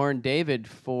around the horn. David,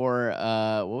 for,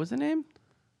 what was the name?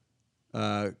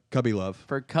 Cubby Love.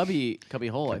 For Cubby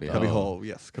Hole, I Cubby thought. Cubby Oh. Hole.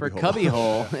 Yes. For Cubby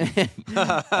Hole. Cubby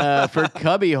Hole, for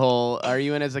Cubby Hole, are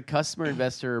you in as a customer,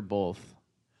 investor, or both?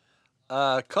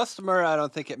 Customer, I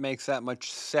don't think it makes that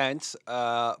much sense.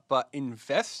 But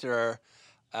investor,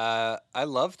 I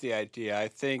love the idea. I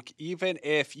think even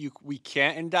if we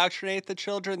can't indoctrinate the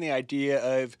children, the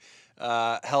idea of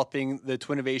helping the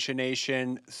Twinnovation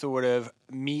Nation sort of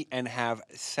meet and have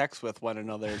sex with one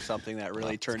another is something that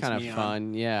really turns Kind of me on.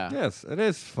 fun, yeah. Yes, it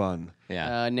is fun.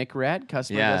 Yeah. Nick Rad,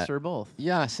 customer Yeah. investor, or both.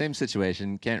 Yeah, same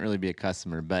situation. Can't really be a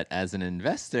customer, but as an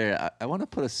investor, I want to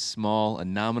put a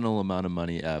nominal amount of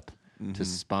money up to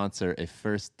sponsor a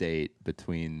first date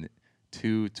between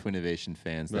two Twinnovation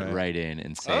fans that Right. write in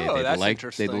and say Oh, that's they'd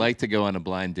interesting. like to go on a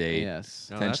blind date, Yes.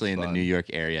 Oh, potentially in that's the fun. New York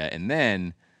area, and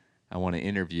then I want to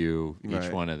interview each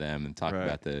Right. one of them and talk Right.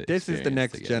 about the. This is the experience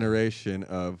next together. generation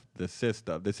of the cis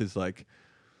stuff. This is like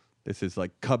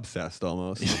Cubcest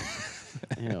almost.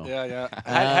 Ew. Yeah.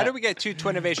 How do we get two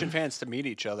Twinnovation fans to meet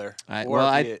each other?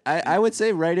 I would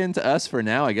say right into us for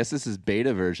now. I guess this is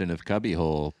beta version of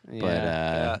Cubbyhole,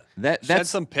 but Send that's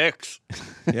some pics.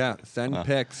 Yeah, send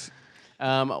pics.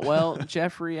 Well,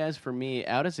 Jeffrey, as for me,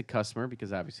 out as a customer,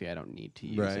 because obviously I don't need to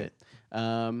use Right. it.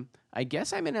 I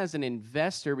guess I'm in as an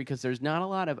investor because there's not a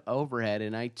lot of overhead,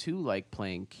 and I too like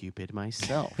playing Cupid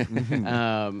myself.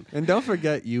 And don't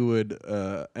forget, you would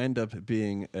end up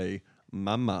being a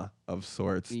mama of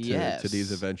sorts to Yes.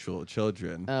 these eventual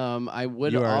children. I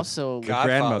would You are also. the Godfather.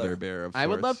 grandmother bear of sorts. I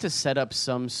would love to set up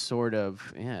some sort of.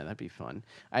 Yeah, that'd be fun.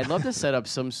 I'd love to set up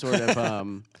some sort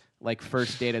of. Like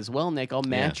first date as well, Nick. I'll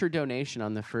match your donation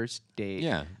on the first date.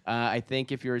 Yeah. I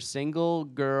think if you're a single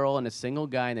girl and a single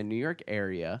guy in the New York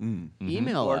area,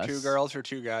 email Or us. two girls or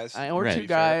two guys. Or Right. two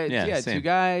guys. Yeah, Yeah, same. two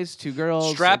guys, two girls.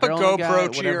 Strap a girl and GoPro guy, to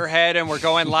whatever. your head and we're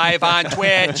going live on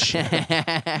Twitch.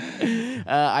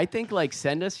 I think like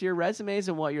send us your resumes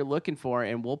and what you're looking for,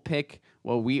 and we'll pick.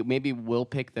 Well, we'll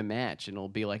pick the match, and it'll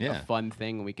be like Yeah. a fun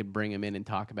thing, and we could bring them in and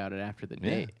talk about it after the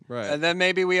date. Right. And then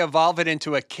maybe we evolve it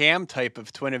into a cam type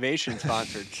of Twinnovation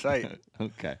sponsored site.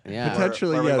 okay. Yeah.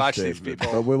 Potentially, where we yes, watch these David,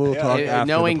 people. but we will Yeah. talk Uh, after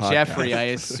knowing the podcast. Jeffrey, I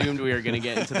assumed we were going to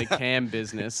get into the cam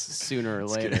business sooner or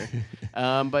later.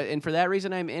 And for that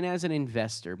reason, I'm in as an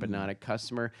investor, but not a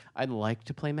customer. I'd like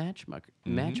to play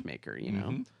matchmaker. You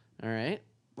know. All right.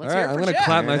 All Let's right, hear it I'm for going to Jeff.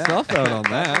 clap myself out on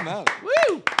that.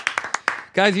 Woo!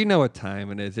 Guys, you know what time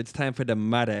it is. It's time for the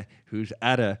mother who's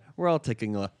Ada. We're all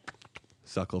taking a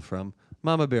suckle from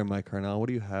Mama Bear Mike Carnell. What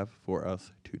do you have for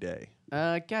us today?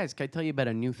 Guys, can I tell you about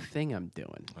a new thing I'm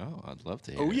doing? Oh, I'd love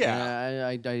to hear. Oh, it. yeah.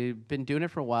 I've been doing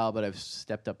it for a while, but I've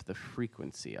stepped up the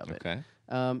frequency of it. Okay.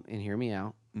 And hear me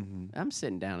out. I'm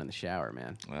sitting down in the shower,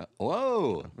 man.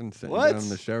 Whoa. I've been sitting What? down in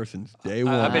the shower since day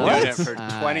one. I've been What? doing it for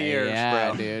 20 years, yeah,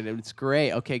 bro. dude. It's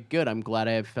great. Okay, good. I'm glad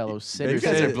I have fellow You sitters.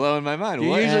 guys Is are it- blowing my mind. Do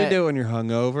you What? usually do it when you're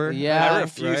hungover? Yeah, I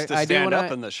refuse to I do stand when up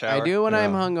I- in the shower. I do when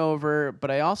I'm Yeah. hungover, but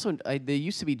I also they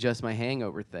used to be just my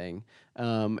hangover thing.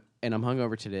 And I'm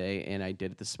hungover today, and I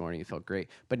did it this morning. It felt great,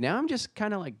 but now I'm just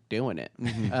kind of like doing it.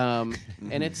 And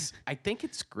I think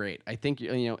it's great. I think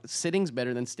sitting's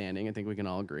better than standing. I think we can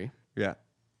all agree. Yeah.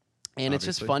 And it's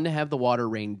just Obviously. fun to have the water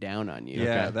rain down on you.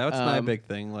 Yeah, that's my Um, big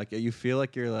thing. Like, you feel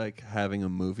like you're like having a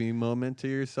movie moment to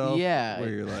yourself. Yeah. where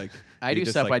you're like, I you do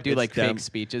just, stuff. I do it's like down- fake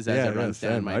speeches as Yeah, it runs yeah,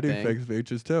 down same. my I do thing. fake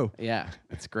speeches too. Yeah,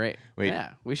 it's great. Wait.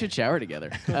 Yeah, we should shower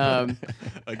together.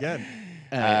 Again,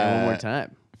 One more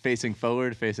time. Facing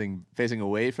forward, facing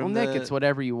away Well, from Nick, the... it's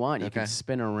whatever you want. You Okay. can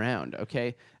spin around,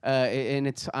 okay?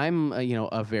 And I'm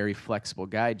a very flexible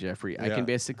guy, Jeffrey. I Yeah. can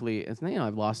basically,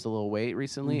 I've lost a little weight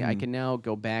recently. I can now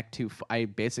go back to. I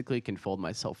basically can fold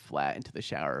myself flat into the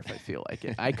shower if I feel like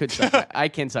it. I could. I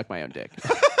can suck my own dick.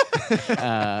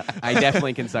 I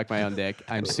definitely can suck my own dick.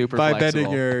 I'm super by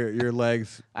flexible. bending your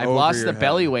legs. I've over lost your the head.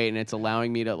 belly weight, and it's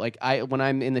allowing me to when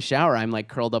I'm in the shower, I'm like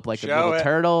curled up like a Show little it.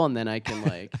 turtle, and then I can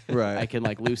Right. I can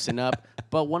loosen up.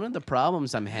 But one of the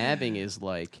problems I'm having is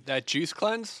That juice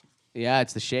cleanse?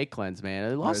 it's the shake cleanse, man.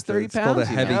 I lost It's 30 called a pounds.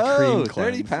 you heavy know? cream 30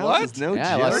 cleanse. pounds What? is no Yeah,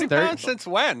 I joke. lost 30 30 pounds since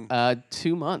when?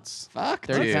 2 months. Fuck,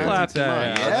 30 dude. pounds Clap in 2 that.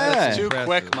 months. Yeah. That's too Impressive.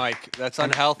 quick, Mike. That's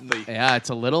unhealthy. Yeah, it's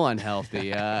a little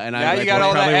unhealthy. And Now I'm you got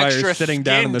all that probably why you're extra sitting skin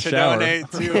down in the to shower. donate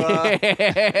to. You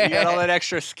got all that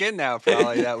extra skin now,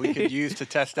 probably that we could use to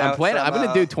test out. I'm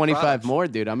gonna do 25 products. more,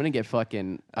 dude. I'm gonna get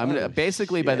fucking. I'm gonna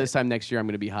basically by this time next year, I'm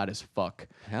gonna be hot as fuck.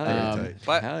 Hell yeah. tight.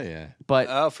 But- Hell yeah. But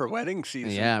Oh, for wedding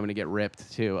season. yeah, I'm gonna get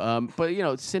ripped too.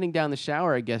 But sitting down the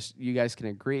shower, I guess you guys can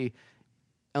agree.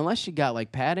 Unless you got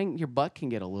like padding, your butt can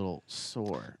get a little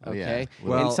sore. Oh, yeah. Okay,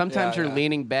 Well- and sometimes Yeah, you're yeah.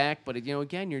 leaning back, but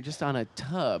again, you're just on a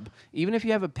tub. Even if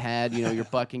you have a pad, your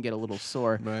butt can get a little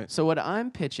sore. Right. So what I'm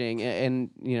pitching,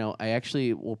 and I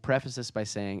actually will preface this by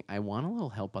saying I want a little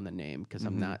help on the name because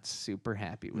I'm not super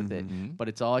happy with it, but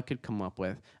it's all I could come up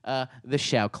with. The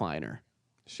Show Kleiner.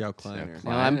 Shower-cliner.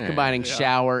 Now I'm combining Yeah.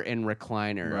 shower and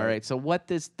recliner. Right. All right. So what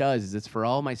this does is it's for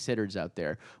all my sitters out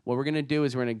there. What we're gonna do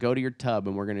is we're gonna go to your tub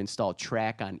and we're gonna install a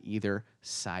track on either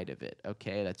side of it.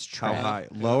 Okay, that's How track. high?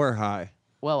 Low or high?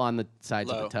 Well, on the sides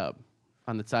of Low. the tub.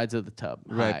 On the sides of the tub.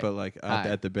 Right, High. but like High.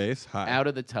 at the base, high. Out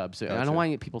of the tub. So I Gotcha. don't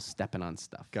want people stepping on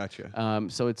stuff. Gotcha.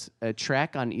 So it's a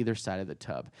track on either side of the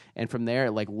tub, and from there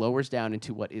it like lowers down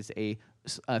into what is a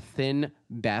thin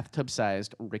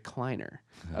bathtub-sized recliner.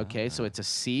 Okay, so it's a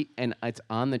seat and it's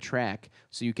on the track,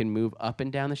 so you can move up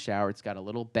and down the shower. It's got a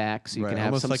little back, so you Right, can have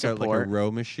almost some like support. a row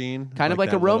machine. Kind of like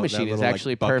a that row little- machine that is little, like,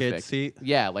 actually bucket perfect. seat.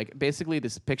 Yeah, like basically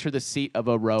this picture the seat of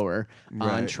a rower on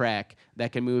Right. track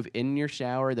that can move in your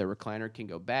shower. The recliner can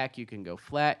go back, you can go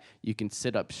flat, you can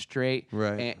sit up straight.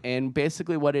 Right. And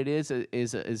basically what it is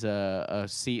a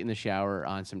seat in the shower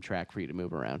on some track for you to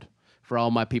move around. For all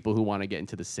my people who want to get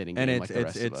into the sitting And game it's like the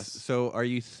rest of it's us. so. Are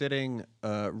you sitting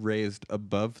raised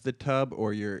above the tub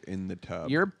or you're in the tub?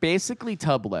 You're basically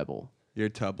tub level. You're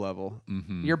tub level.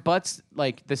 Your butt's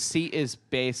like the seat is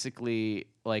basically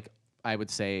like I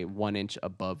would say 1 inch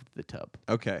above the tub.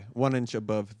 Okay, 1 inch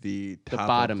above the top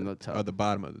bottom of the tub. Oh, the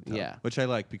bottom of the tub. Yeah. Which I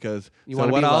like because You so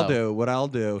wanna what be I'll low. do, what I'll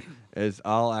do is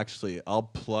I'll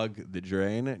plug the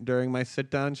drain during my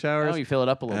sit down showers. Oh, you fill it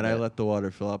up a little and bit. I let the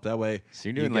water fill up. That way, So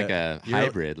you're doing you like get- a you're-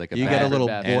 hybrid, like a you get a bath little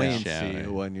and a buoyancy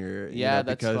shower. when you're Yeah,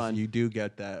 that's because fun. you do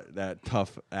get that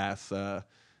tough ass.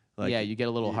 Like, yeah, you get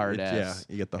a little hard it's- ass.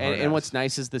 Yeah, you get the And- hard and ass. what's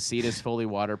nice is the seat is fully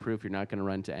waterproof. You're not going to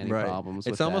run into any Right. problems.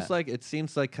 It's with almost that. like it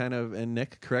seems like kind of, and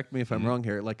Nick, correct me if Mm-hmm. I'm wrong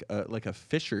here, like a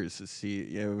fisher's seat.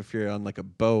 You know, if you're on like a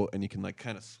boat and you can like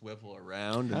kind of swivel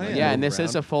around. And, Oh, like, yeah. yeah, move and this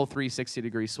is around. a full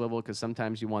 360-degree swivel because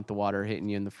sometimes you want the water hitting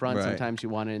you in the front, Right. sometimes you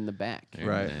want it in the back. Very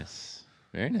Right. nice.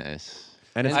 Very nice.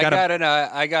 and it's I got,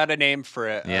 I got a name for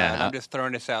it. Yeah. And I'm just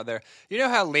throwing this out there. You know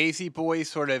how Lazy Boy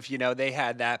sort of, they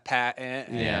had that patent.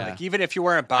 And Yeah. like even if you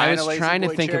weren't buying I a was Lazy trying to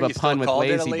Boy think chair, of a you still pun with called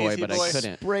it a Lazy Boy, but I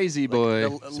couldn't. Brazy boy. The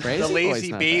Lazy Boy's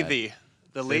Lazy not Baby.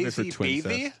 The Save it for Lazy Twin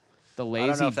Baby. Fest. The I lazy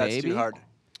don't know if that's baby. too hard.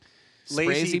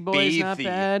 Lazy Boy's not Bathy.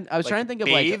 bad. I was Like trying to think of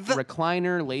bathe? like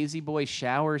recliner, lazy boy,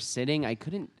 shower, sitting. I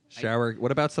couldn't. shower.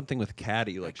 What about something with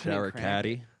caddy, like couldn't shower crack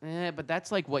caddy? But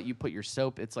that's like what you put your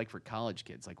soap. It's like for college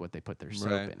kids, like what they put their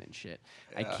soap Right. in and shit.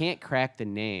 I can't crack the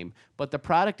name, but the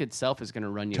product itself is going to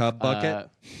run you. Tub bucket?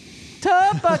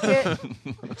 Tub bucket.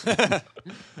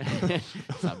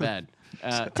 It's not bad.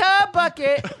 Tub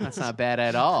bucket. That's not bad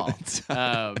at all.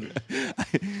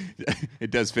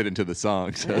 It does fit into the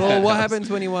song. So Well, that what helps. happens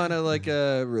when you want to like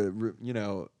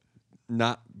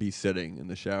not be sitting in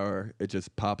the shower? It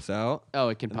just pops out. Oh,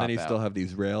 it can And pop then you out. still have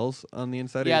these rails on the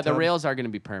inside. Yeah, of the your tub? rails are going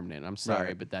to be permanent. I'm sorry,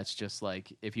 Right. but that's just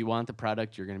like if you want the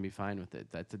product, you're going to be fine with it.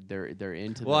 That's they're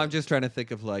into. Well, the, I'm just trying to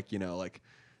think of like like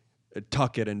a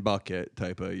tuck it and bucket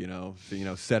type of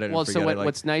so, set it. well. and So forget what, it, like,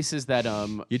 what's nice is that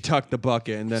you tuck the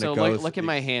bucket and then so it goes. look at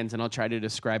my hands, and I'll try to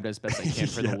describe it as best I can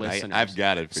for the listeners. I've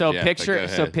got it. For So Jeff, but go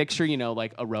picture ahead.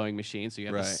 like a rowing machine. So you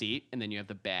have the Right. seat and then you have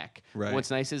the back. Right.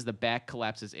 What's nice is the back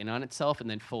collapses in on itself and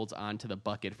then folds onto the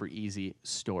bucket for easy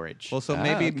storage. Well, so Ah,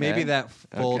 maybe okay. that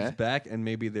folds Okay. back, and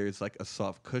maybe there's like a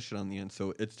soft cushion on the end,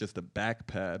 so it's just a back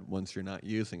pad once you're not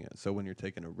using it. So when you're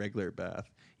taking a regular bath,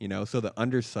 so the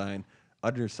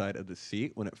underside of the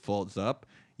seat, when it folds up,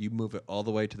 you move it all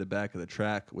the way to the back of the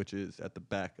track, which is at the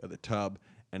back of the tub,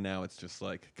 and now it's just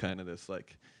like kind of this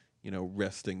like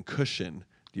resting cushion.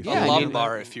 Do you A feel me?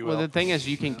 lumbar, if you will. Well, the thing is,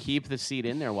 you can keep the seat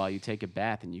in there while you take a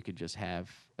bath, and you could just have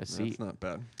a seat That's not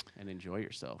bad. and enjoy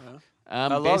yourself. I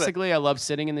love it. Basically, I love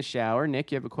sitting in the shower.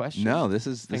 Nick, you have a question? No, this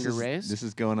is Finger raised? This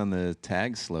is going on the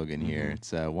tag slogan here.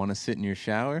 It's want to sit in your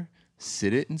shower,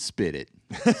 sit it and spit it.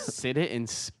 Sit it and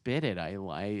spit it. I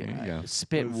like. you go.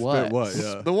 Spit Spit what? what?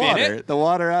 Yeah. The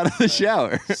water out of the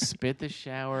shower. Spit the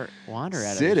shower water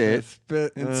out Sit of it. it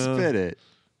Spit and spit it.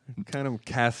 kind of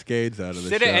cascades out of the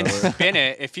Sit shower. it and spin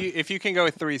it. If you can go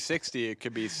with 360, it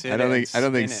could be sit. I don't it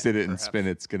think and sit it and perhaps. spin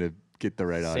it's gonna get the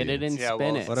right Sit audience. it and Yeah,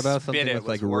 spin well, it. What about Spit something it with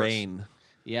like was worse. rain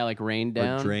Yeah, like rain or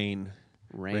down. drain?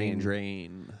 Rain.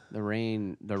 Drain. The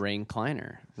rain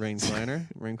cleaner. Rain cleaner?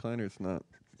 Rain cleaner is not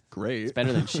great. It's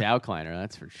better than show cleaner,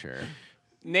 that's for sure.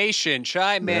 Nation,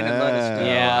 chime in and let us know.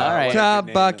 Yeah, all right. what Top your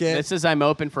name bucket. This is I'm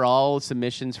open for all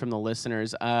submissions from the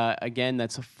listeners. Again,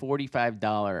 that's a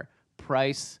 $45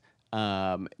 price.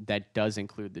 That does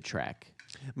include the track.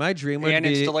 My dream is. would And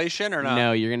be installation or not?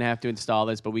 No, you're gonna have to install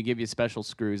this, but we give you special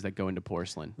screws that go into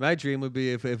porcelain. my dream would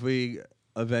be if we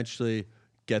eventually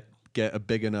get a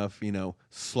big enough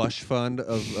slush fund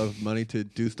of money to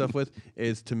do stuff with,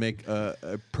 is to make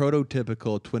a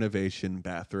prototypical Twinnovation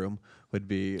bathroom would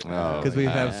be because we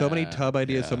have so many tub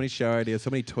ideas, so many shower ideas, so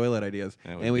many toilet ideas,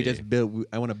 and we just build.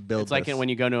 I want to build. It's like when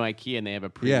you go to IKEA and they have a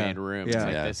pre-made room. It's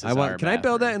like, this is our Can I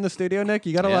build that in the studio, Nick?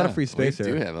 You got a lot of free space we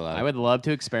here. do have a lot. I would love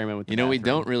to experiment with. We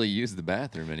don't really use the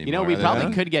bathroom anymore. You know, we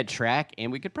probably could get track,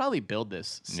 and we could probably build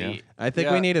this seat. Yeah. I think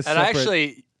we need a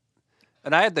separate.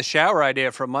 And I had the shower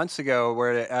idea from months ago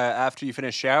where after you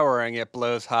finish showering, it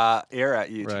blows hot air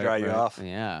at you to dry you off.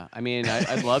 Yeah. I mean,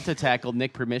 I'd love to tackle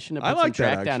Nick permission to put I like some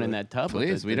track that, down in actually. that tub.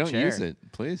 Please, we don't chair. use it.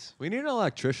 Please. We need an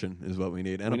electrician, is what we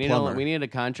need, and We a plumber. we need a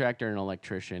contractor and an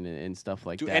electrician and stuff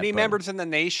like Do that. any but members in the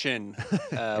nation if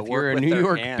work you're a with New their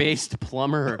York-based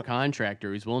plumber or contractor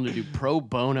who's willing to do pro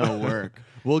bono work,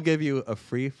 We'll give you a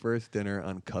free first dinner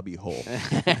on Cubby Hole.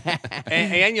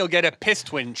 and you'll get a Piss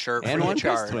Twin shirt and for one the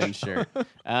charge. Piss Twin shirt.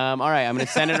 All right, I'm going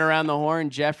to send it around the horn.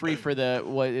 Jeffrey for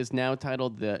what is now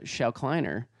titled the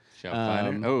Schaukliner.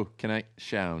 Can I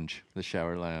shounge the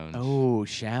shower lounge? Oh,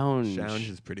 Shounge. Shounge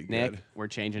is pretty Nick, good. we're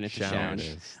changing it to Shounge. Shounge. There it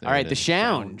is. All right, There the it is.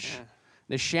 Shounge.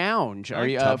 The Shounge. Are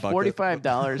you tub bucket.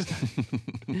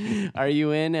 $45? Are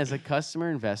you in as a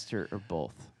customer, investor, or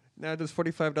both? Now, does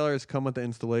 $45 come with the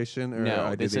installation? Or No,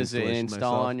 I do this the is an installation install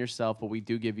myself? on yourself, but we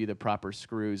do give you the proper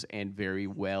screws and very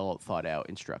well thought out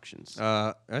instructions.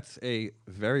 That's a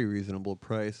very reasonable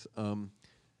price.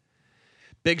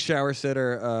 Big shower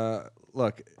sitter.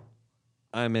 Look,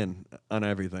 I'm in on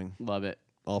everything, Love it.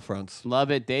 all fronts. Love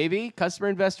it, Davey. Customer,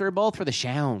 investor, or both for the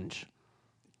Shounge.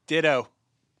 Ditto.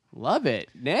 Love it.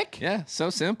 Nick? Yeah, so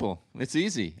simple. It's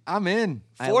easy. I'm in.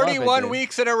 I love it, 41 dude.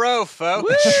 weeks in a row,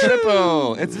 folks.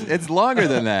 Triple. It's longer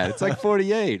than that. It's like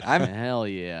 48. Hell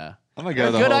yeah. I'm gonna go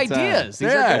They're the good whole ideas. time.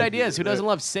 These are Yeah. good ideas. Who doesn't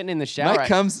love sitting in the shower? Mike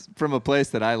comes from a place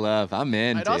that I love. I'm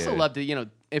in. I'd also dude. love to,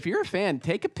 if you're a fan,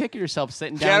 take a pic of yourself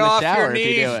sitting Get down in the off shower your if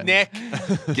you do knees, it.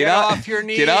 Nick. Get off your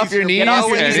knees. Get off your knees. Get off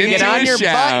your and knees and into get on a your butt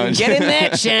and shounge. get in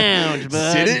that shounge,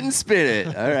 bud. Sit it and spit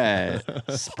it. All right.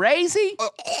 Sprazy?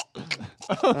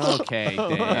 Okay, Dave.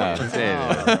 Oh, Dave.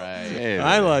 All right. Hey,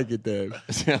 I like it, Dave.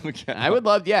 okay. I would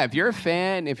love, if you're a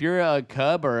fan, if you're a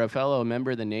Cub or a fellow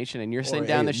member of the nation and you're sitting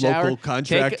down a the shower, local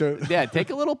contractor.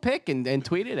 take a little pic and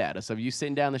tweet it at us of you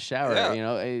sitting down the shower.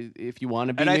 Yeah. If you want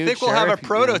to be And I nude, think we'll sure, have a if you-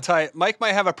 prototype. Mike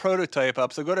might have a prototype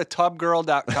up, so go to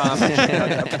tubgirl.com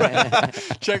and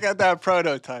check out that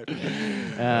prototype.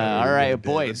 All right,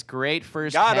 boys. Great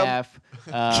first Got 'em. half.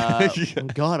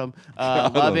 Got him.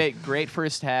 Love it. Great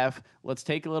first half. Let's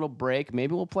take a little break.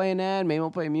 Maybe we'll play an ad. Maybe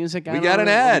we'll play music. I We don't got know. an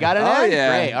ad. We got an Oh, ad? yeah.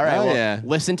 Great. All right. Oh, well, yeah.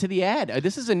 listen to the ad.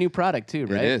 This is a new product, too,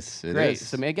 right? is. It Great. is.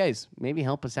 So, guys, maybe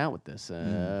help us out with this.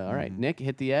 All right. Nick,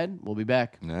 hit the ad. We'll be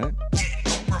back. All right.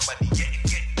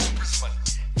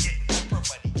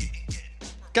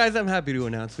 Guys, I'm happy to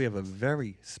announce we have a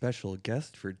very special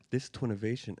guest for this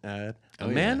Twinnovation ad. A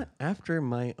man after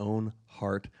my own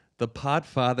heart. The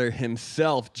Podfather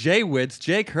himself, Jay Witz,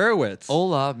 Jake Hurwitz.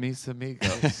 Hola, mis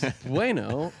amigos.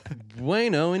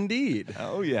 Bueno indeed.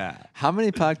 Oh, yeah. How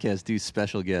many podcasts do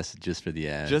special guests just for the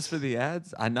ads? Just for the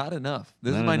ads? Not enough.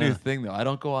 This is my new thing, though. I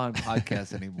don't go on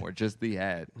podcasts anymore, just the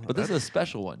ad. But this is a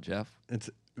special one, Jeff.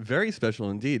 It's very special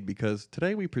indeed because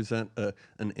today we present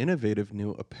an innovative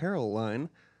new apparel line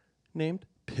named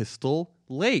Pistol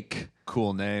Lake.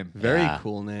 Cool name. Very Yeah.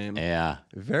 cool name. Yeah.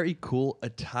 Very cool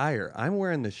attire. I'm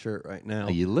wearing this shirt right now.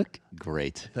 You look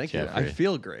great. Thank you. Jeffrey. I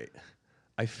feel great.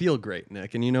 I feel great,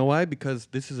 Nick. And you know why? Because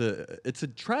this is it's a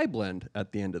tri blend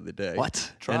at the end of the day.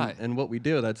 What? Try. And what we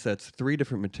do, that's 3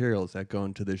 different materials that go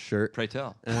into this shirt. Pray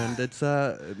tell. And it's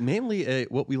mainly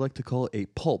what we like to call a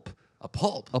pulp. A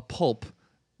pulp. A pulp.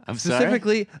 I'm sorry?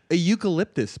 Specifically, a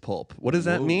eucalyptus pulp. What does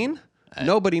that mean?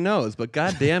 Nobody knows, but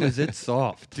goddamn is it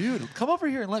soft. Dude, come over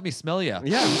here and let me smell you.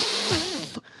 Yeah.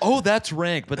 Oh, that's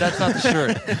rank, but that's not the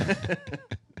shirt.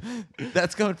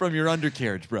 That's coming from your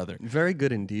undercarriage, brother. Very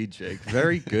good indeed, Jake.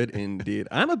 Very good indeed.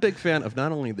 I'm a big fan of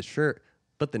not only the shirt,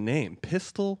 but the name,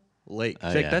 Pistol Lake.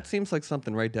 Jake, yeah. that seems like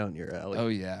something right down your alley. Oh,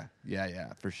 yeah.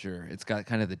 Yeah, for sure. It's got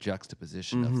kind of the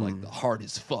juxtaposition of like the hard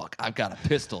as fuck, I've got a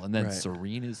pistol, and then Right.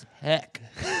 serene as heck,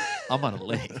 I'm on a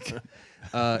lake.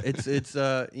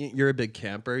 You're a big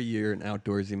camper. You're an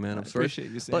outdoorsy man of I sorts. appreciate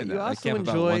you saying But that. you I also camp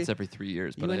enjoy about once every 3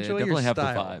 years, but you I enjoy definitely your have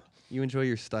the style. vibe. You enjoy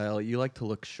your style. You like to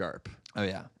look sharp. Oh,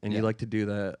 yeah. And yeah. you like to do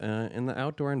that in the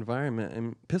outdoor environment.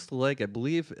 And Pistol Lake, I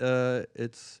believe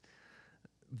it's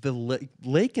the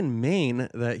lake in Maine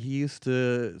that he used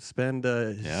to spend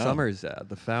his summers at,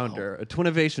 the founder, a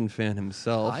Twinnovation fan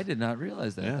himself. I did not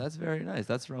realize that. Yeah. That's very nice.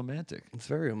 That's romantic. It's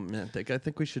very romantic. I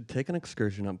think we should take an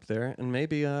excursion up there and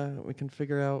maybe we can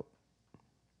figure out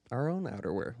our own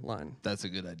outerwear line. That's a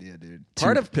good idea, dude.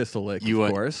 Part of Pistol Lake, of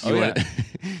course.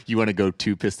 You want to go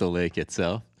to Pistol Lake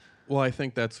itself? Well, I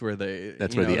think that's where they.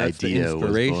 That's you where know, the that's the idea was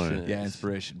inspiration born. is. Yeah,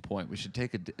 inspiration point. We should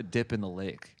take a dip in the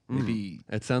lake. Maybe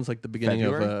It sounds like the beginning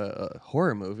of February? a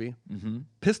horror movie.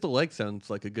 Pistol Lake sounds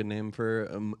like a good name for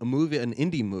a movie, an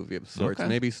indie movie of sorts. Okay.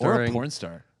 Maybe or starring a porn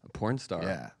star. a porn star.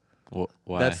 Yeah.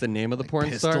 Why? That's the name of the porn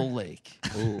Pistol star. Lake.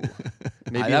 Ooh.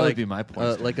 Maybe That would like, be my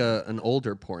porn star. like an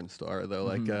older porn star though,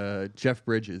 like Jeff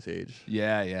Bridges' age.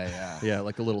 Yeah. Yeah,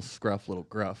 like a little scruff, little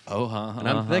gruff. Oh, huh. And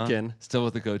I'm thinking Still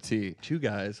with the goatee. 2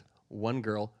 guys, 1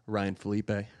 girl, Ryan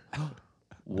Felipe.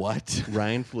 What?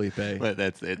 Ryan Felipe. But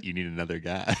that's it. You need another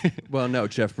guy. Well, no,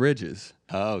 Jeff Bridges.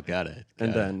 Oh, got it.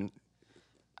 And Got it. then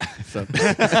so,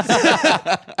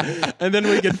 and then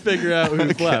we can figure out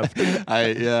who's left.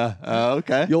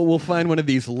 Okay. We'll find one of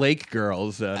these lake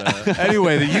girls that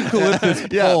Anyway, the eucalyptus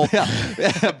pulp.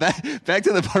 Back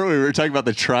to the part where we were talking about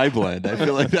the tri-blend. I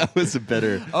feel like that was a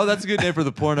better. Oh, that's a good name for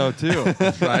the porno too.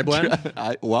 tri-blend.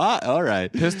 What? All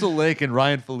right. Pistol Lake and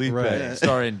Ryan Felipe Right.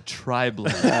 starring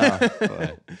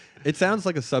Tri-Blend. It sounds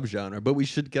like a subgenre, but we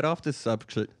should get off this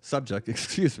subject.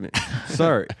 Excuse me.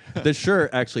 Sorry. The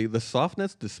shirt, actually, the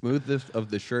softness, the smoothness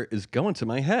of the shirt is going to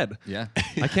my head. Yeah.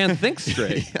 I can't think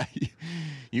straight.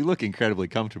 You look incredibly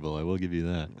comfortable. I will give you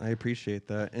that. I appreciate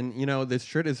that. And, you know, this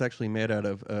shirt is actually made out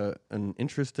of an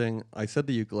interesting, I said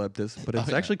the eucalyptus, but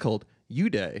it's actually called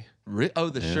Uday. Oh,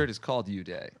 the shirt is called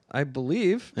Uday. I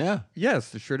believe. Yeah.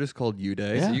 Yes, the shirt is called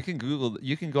Uday. So you can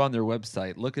you can go on their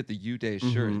website, look at the Uday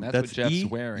shirt, and that's what Jeff's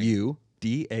wearing.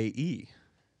 Udae.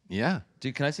 Yeah.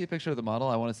 Dude, can I see a picture of the model?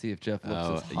 I want to see if Jeff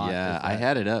looks as hot yeah. as I that.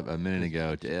 had it up a minute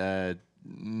ago.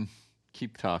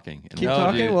 Keep talking. Keep No,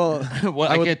 talking? dude. Well, Well,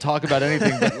 I can't talk about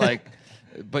anything,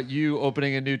 but you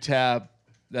opening a new tab,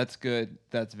 that's good.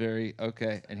 That's very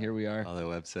okay. And here we are. All the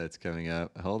websites coming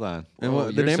up. Hold on. And Whoa,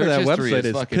 the your name of search that history website is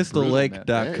is fucking brutal, man.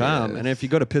 pistollake.com. There it And is. if you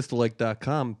go to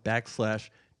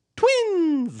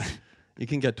pistollake.com/twins, you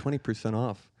can get 20%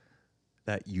 off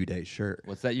that Uday shirt.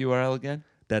 What's that URL again?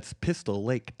 That's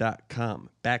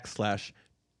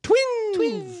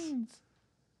pistollake.com/twins.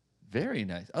 Very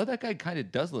nice. Oh, that guy kind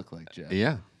of does look like Jeff.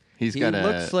 Yeah. He He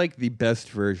looks like the best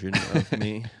version of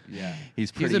me. Yeah.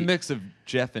 He's He's pretty. a mix of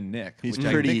Jeff and Nick, He's which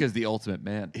I pretty- think is the ultimate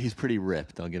man. He's pretty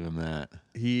ripped. I'll give him that.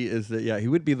 He is he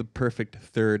would be the perfect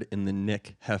third in the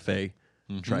Nick Hefe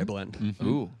tri-blend.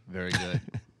 Ooh, very good.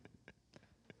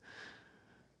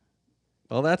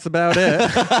 Well, that's about it.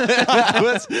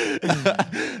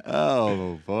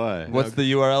 Oh boy. What's the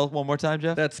URL one more time,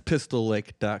 Jeff? That's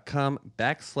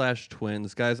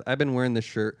pistollake.com/twins. Guys, I've been wearing this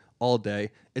shirt all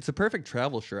day. It's a perfect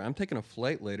travel shirt. I'm taking a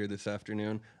flight later this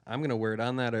afternoon. I'm going to wear it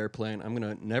on that airplane. I'm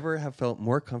going to never have felt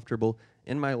more comfortable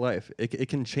in my life. It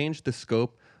can change the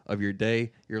scope of your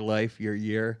day, your life, your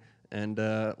year, and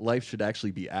life should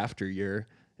actually be after year.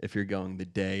 If you're going the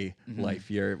day, life,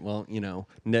 year, well, you know,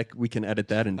 Nick, we can edit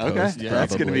that in Okay. post.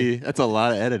 That's gonna probably. that's a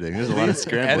lot of editing. There's a lot of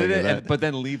scrambling. Edit to it, that. but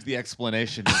then leave the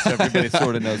explanation so everybody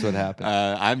sort of knows what happened.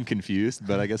 I'm confused,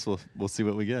 but I guess we'll see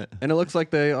what we get. And it looks like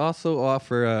they also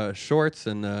offer shorts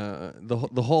and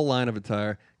the whole line of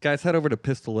attire. Guys, head over to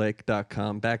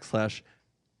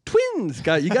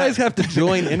pistollake.com/twins. You guys have to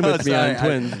join in with me on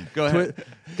Twins. Go ahead.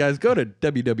 Guys, go to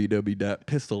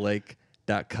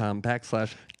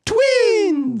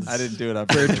www.pistollake.com/twins. I didn't do it on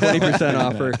For purpose. 20%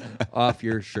 offer off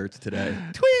your shirts today.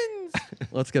 Twins.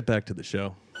 Let's get back to the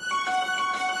show.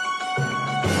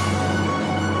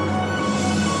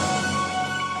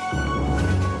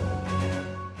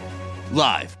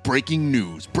 Live breaking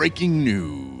news. Breaking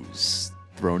news.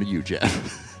 Thrown to you,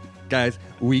 Jeff. Guys,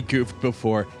 we goofed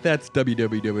before. That's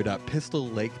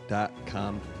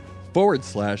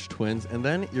www.pistollake.com/twins. And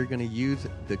then you're going to use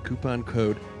the coupon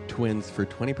code TWINS for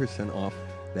 20% off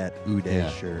that Uday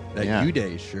shirt. That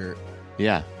Uday shirt.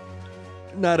 Yeah.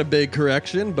 Not a big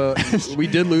correction, but we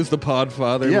did lose the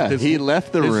Podfather. Yeah, with his, he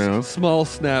left the his room. Small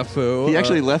snafu. He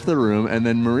actually left the room, and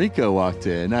then Marika walked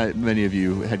in. Many of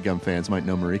you Headgum fans might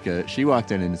know Marika. She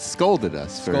walked in and scolded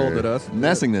us for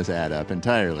messing this ad up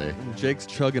entirely. Jake's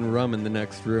chugging rum in the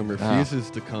next room, refuses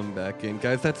to come back in.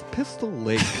 Guys, that's Pistol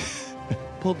Lake.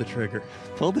 Pull the trigger.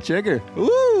 Pull the trigger.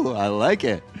 Ooh, I like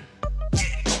it.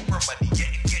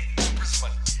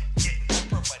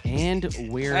 And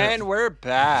we're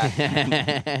back.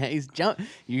 He's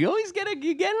You always you're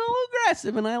getting a little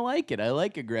aggressive, and I like it. I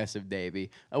like aggressive Davey.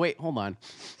 Oh wait, hold on.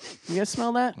 You guys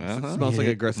smell that? Smells like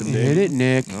aggressive Hit Dave. it,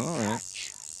 Nick. All right.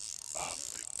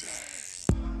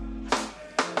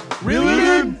 Reel it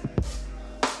in.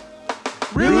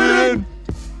 Reel it in.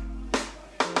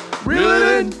 Reel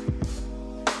it in.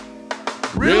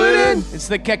 Reel it in. It's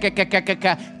the catch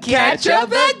of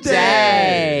the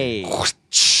day.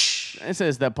 This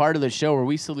is the part of the show where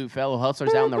we salute fellow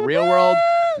hustlers out in the real world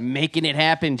making it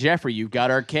happen. Jeffrey, you've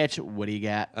got our catch. What do you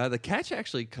got? The catch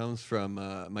actually comes from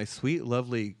my sweet,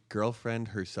 lovely girlfriend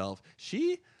herself.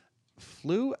 She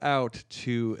flew out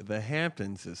to the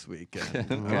Hamptons this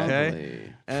weekend.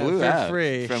 Okay, Flew for out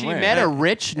free. from She where? met a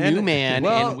rich new man,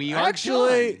 well, and we are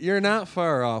actually, done. you're not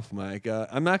far off, Mike.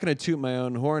 I'm not going to toot my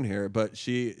own horn here, but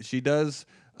she does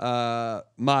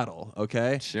model.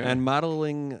 Okay, Sure. and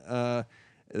modeling.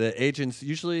 The agents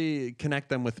usually connect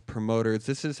them with promoters.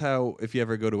 This is how, if you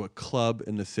ever go to a club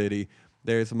in the city,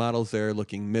 there's models there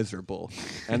looking miserable,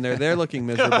 and they're there looking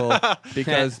miserable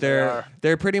because they're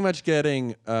pretty much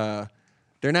getting.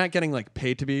 They're not getting like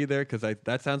paid to be there because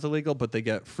that sounds illegal, but they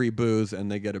get free booze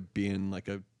and they get to be in like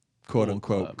a quote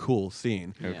unquote cool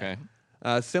scene. Okay.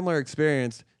 Similar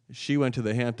experience. She went to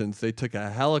the Hamptons. They took a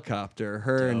helicopter,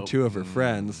 her and Dope. 2 of her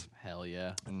friends, Hell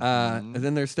yeah. and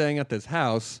then they're staying at this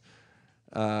house.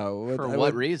 For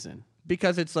what reason?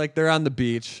 Because it's like they're on the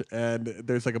beach and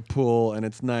there's like a pool and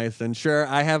it's nice. And sure,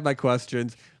 I have my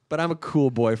questions, but I'm a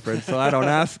cool boyfriend, so I don't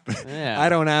ask. Yeah. I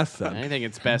don't ask them. I think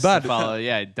it's best But- to follow.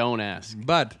 Yeah, don't ask.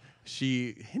 But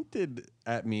she hinted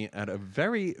at me at a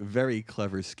very, very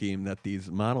clever scheme that these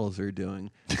models are doing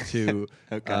to,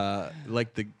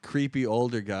 like the creepy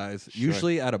older guys,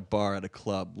 usually at a bar at a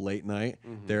club late night.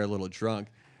 They're a little drunk.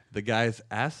 The guys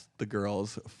ask the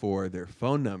girls for their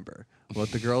phone number.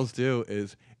 What the girls do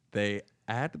is they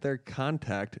add their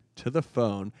contact to the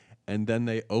phone, and then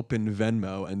they open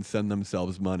Venmo and send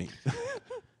themselves money.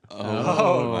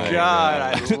 Oh, my God,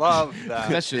 I love that.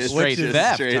 That's just Which straight is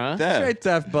theft, straight huh? theft. Straight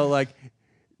theft, but like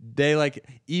they like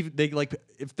even they like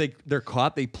if they're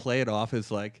caught, they play it off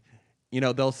as like,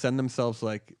 they'll send themselves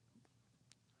like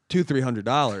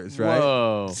 $200-300, right?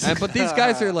 Whoa. But these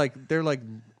guys are like they're like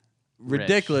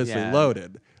ridiculously yeah.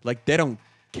 loaded. Like they don't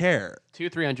care.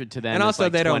 200-300 to them. And is also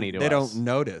like they 20 don't to they us. don't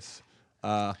notice.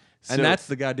 So- And that's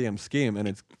the goddamn scheme, and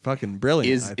it's fucking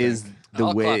brilliant. I think. Is the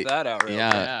I'll way clap that out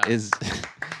real quick.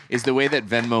 is the way that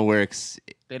Venmo works?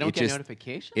 They don't it get just-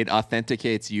 notification. It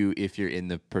authenticates you if you're in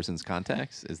the person's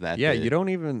contacts. Is that Yeah, the- you don't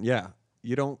even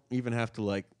have to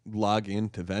like log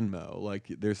into Venmo. Like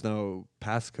there's no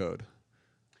passcode,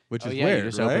 which is yeah, weird, you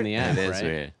just right? open the app, It is right?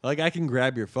 weird. Like I can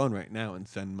grab your phone right now and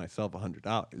send myself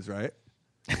 $100, right?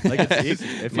 Like it's easy.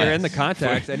 If you're in the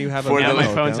contacts and you have a for the Now Venmo my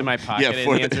li- phone's in account- my pocket, Yeah, and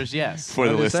for the the- answer is yes. For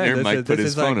the I'm just listener, saying, Mike put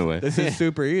his phone away. This is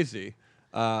super easy.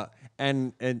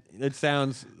 And it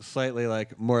sounds slightly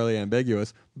like morally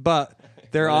ambiguous, but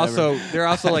they're also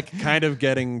like kind of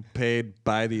getting paid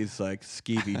by these like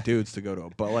skeevy dudes to go to a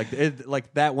bar. Like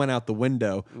that went out the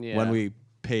window Yeah. when we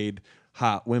paid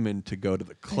hot women to go to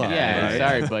the club. Yeah, right?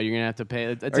 sorry, but you're gonna have to pay.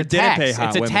 It's Or a didn't tax. pay hot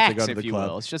It's a women tax, to go to if the you club.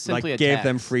 will. It's just simply like a gave tax.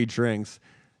 them free drinks.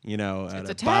 At It's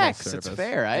a a tax. bottle It's service.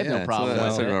 fair. I have no Yeah, problem It's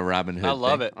with sort of it. a Robin Hood. I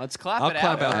love thing. it. Let's clap I'll it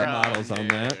clap out the out. models on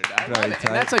that. I love Very it. tight.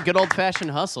 And that's a good old fashioned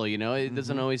hustle, It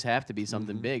doesn't always have to be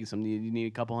something big. You need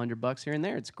a couple $100 here and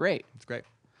there. It's great. It's great.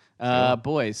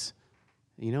 Boys,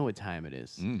 you know what time it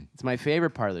is. It's my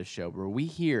favorite part of the show where we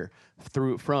hear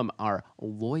from our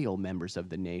loyal members of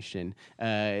the nation.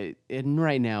 And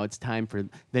right now it's time for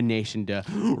the nation to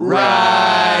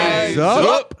rise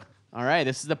up. All right,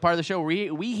 this is the part of the show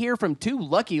where we hear from 2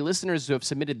 lucky listeners who have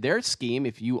submitted their scheme.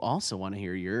 If you also want to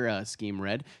hear your scheme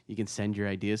read, you can send your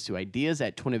ideas to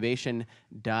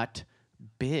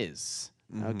ideas@twinnovation.biz.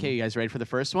 Okay, you guys ready for the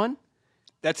first one?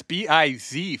 That's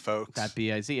B-I-Z, folks. That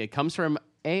B-I-Z. It comes from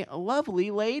a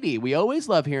lovely lady. We always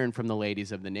love hearing from the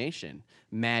ladies of the nation.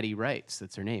 Maddie writes.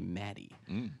 That's her name, Maddie,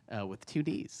 with 2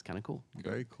 Ds. Kind of cool.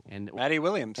 Very cool. And Maddie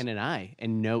Williams. and an I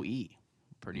and no E.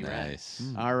 Pretty Nice.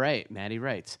 rad. All right, Maddie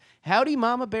writes. Howdy,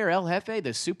 Mama Bear, El Jefe,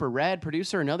 the super rad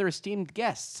producer, and other esteemed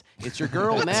guests. It's your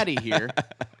girl, Maddie, here.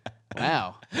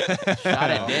 Wow. Shot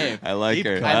at Dave. I like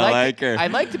her. Keep I like her.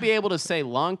 I'd like to be able to say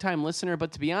long-time listener,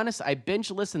 but to be honest, I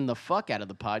binge listened the fuck out of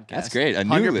the podcast. That's great. A new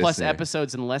 100 plus listener.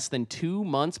 episodes in less than 2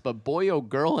 months, but boy, oh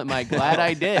girl, am I glad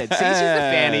I did. See, she's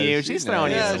a fan of you. She She's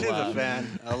throwing you yeah, some she's a love.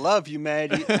 fan. I love you,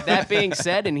 Maddie. That being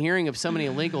said, and hearing of so many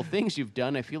illegal things you've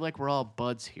done, I feel like we're all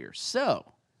buds here. So,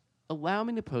 allow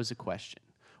me to pose a question.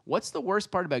 What's the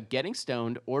worst part about getting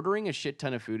stoned, ordering a shit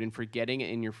ton of food, and forgetting it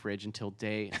in your fridge until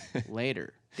days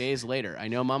later? I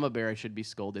know Mama Bear, I should be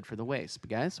scolded for the waste. But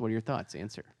guys, what are your thoughts?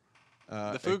 Answer.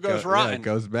 The food It goes yeah, rotten. it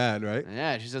goes bad, right?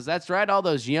 Yeah, she says, that's right. All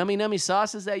those yummy, nummy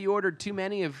sauces that you ordered too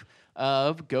many of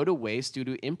of go to waste due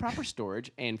to improper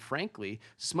storage and, frankly,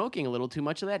 smoking a little too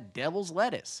much of that devil's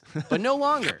lettuce. But no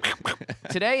longer.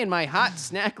 Today, in my hot,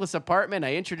 snackless apartment,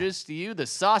 I introduce to you the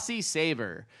Saucy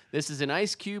Saver. This is an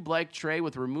ice cube-like tray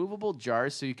with removable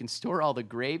jars so you can store all the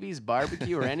gravies,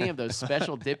 barbecue, or any of those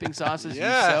special dipping sauces you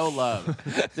so love.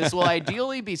 This will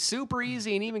ideally be super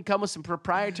easy and even come with some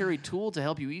proprietary tool to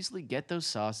help you easily get those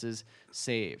sauces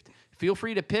saved. Feel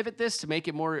free to pivot this to make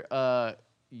it more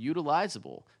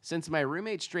utilizable. Since my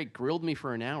roommate straight grilled me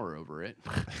for an hour over it.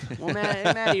 Well,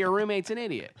 Maddie, your roommate's an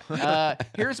idiot.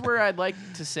 Here's where I'd like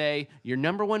to say your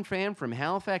number one fan from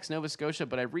Halifax, Nova Scotia,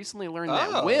 but I've recently learned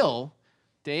that Will,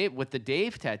 Dave, with the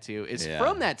Dave tattoo, is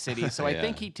from that city, so I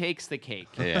think he takes the cake.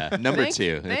 Yeah, number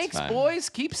two. Thanks, boys.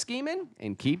 Keep scheming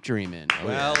and keep dreaming.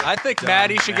 Well, I think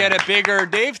Maddie should get a bigger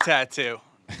Dave tattoo.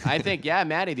 I think,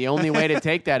 Maddie, the only way to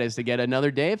take that is to get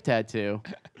another Dave tattoo.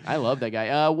 I love that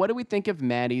guy. What do we think of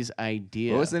Maddie's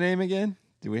idea? What was the name again?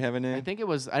 Do we have a name?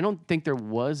 I don't think there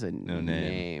was a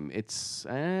name. It's,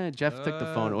 Jeff took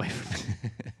the phone away from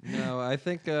me. No, I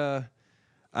think, I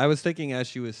was thinking as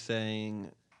she was saying,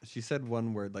 she said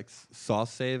one word, like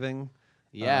sauce saving.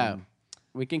 Yeah.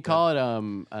 We can call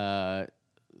it,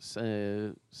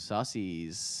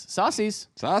 saucies.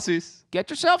 Saucies. Get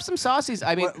yourself some saucies.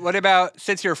 I mean, What about,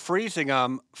 since you're freezing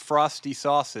them, frosty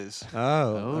sauces?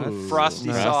 Oh.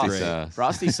 Frosty sauce.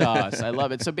 frosty sauce. I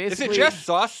love it. So Is basically, it just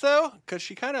sauce, though? Because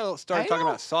she kind of started talking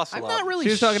about sauce a I'm lot. not really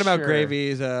She was talking about sure.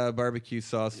 gravies, barbecue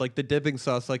sauce, like the dipping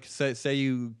sauce. Like say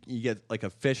you get like a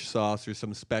fish sauce or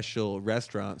some special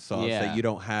restaurant sauce that you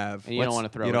don't have. And you don't wanna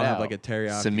throw You it don't have out. like a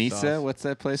teriyaki Samisa? sauce. What's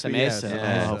that place? we Samesa.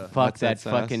 got? Oh, fuck What's that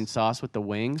sauce? fucking sauce with the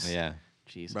wings. Yeah.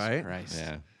 Jesus Right? Christ.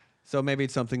 Yeah. So maybe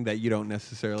it's something that you don't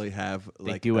necessarily have,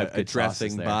 like do have a good sauces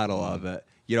dressing there. bottle of it.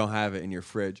 You don't have it in your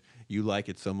fridge. You like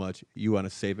it so much, you want to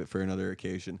save it for another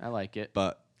occasion. I like it.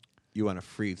 But you want to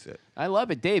freeze it. I love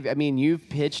it, Dave. I mean, you've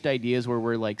pitched ideas where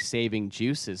we're like saving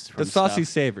juices from The saucy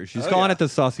stuff. saver. She's calling it the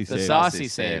saucy The saver. saucy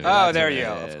saver. Oh, That's there what you it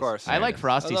go. Of is. course. I like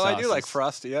frosty Although sauces. I do like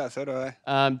frosty. Yeah, so do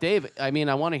I. Dave, I mean,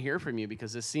 I want to hear from you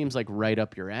because this seems like right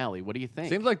up your alley. What do you think?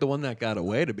 Seems like the one that got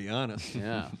away, to be honest.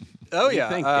 Yeah. Oh, What do you yeah.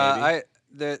 think,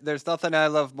 baby? There's nothing I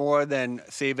love more than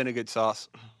saving a good sauce.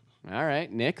 All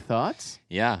right, Nick, thoughts?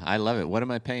 Yeah, I love it. What am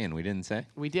I paying? We didn't say.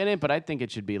 We didn't, but I think it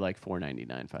should be like $4.99,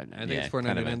 $5.99. I think Yeah, it's kind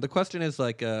of $4.99. The question is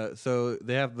like, so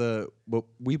they have what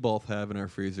we both have in our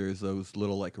freezers, those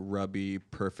little like rubby,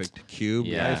 perfect cube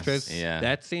Yes, ice trays. yeah.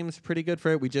 That seems pretty good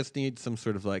for it. We just need some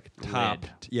sort of like top,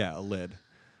 a lid.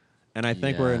 And I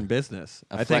think we're Yeah. in business.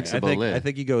 A I think flexible lid. I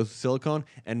think you go silicone,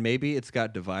 and maybe it's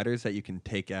got dividers that you can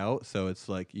take out, so it's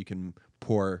like you can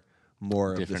pour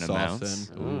more Different of the sauce amounts.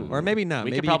 in, or maybe not.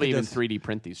 We maybe could you probably even just, 3D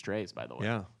print these trays, by the way.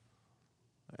 Yeah.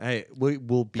 Hey,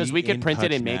 we'll be Because we could in print it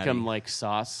touch, and make them Maddie. like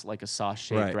sauce, like a sauce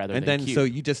shape Right. rather and than then cube. so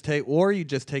you just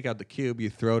take out the cube, you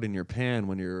throw it in your pan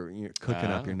when you're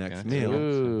cooking up your next gotcha. meal.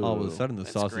 Ooh, All of a sudden the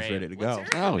that's sauce great. is ready to Let's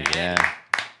go. hear it. Oh yeah.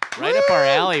 Right up our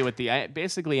alley with the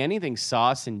basically anything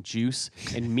sauce and juice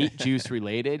and meat juice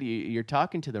related. You're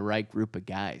talking to the right group of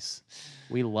guys.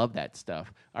 We love that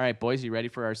stuff. All right, boys, you ready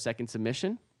for our second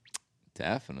submission?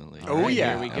 Definitely. Oh, All right,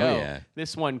 yeah. Here we Oh, go. yeah.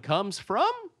 This one comes from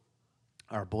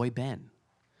our boy Ben.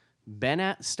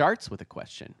 Ben starts with a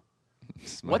question.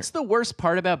 Smart. What's the worst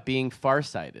part about being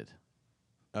farsighted?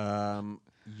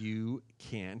 You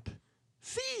can't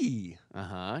see.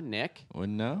 Nick.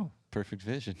 Wouldn't know. Perfect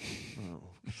vision. Oh,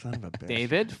 son of a bitch.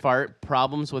 David,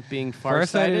 problems with being Farsighted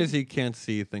farsighted? is you can't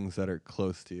see things that are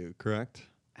close to you, correct?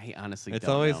 I honestly It's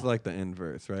don't always know. like the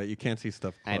inverse, right? You can't see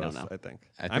stuff close, I don't know. I think.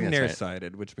 I think I'm that's right.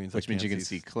 nearsighted, which means Which I means can't you can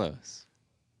see close.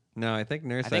 No, I think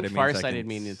nearsighted I think means farsighted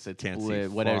means it's can't blurry. see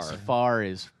What is far. far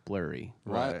is blurry.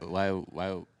 Right. Why? Okay.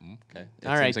 It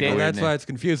All right, seems like a Dave. Well, weird that's name. why it's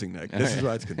confusing, Nick. This is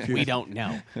why it's confusing. We don't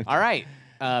know. All right.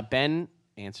 Ben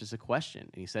answers a question.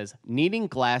 And he says, needing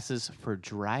glasses for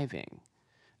driving.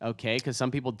 Okay, because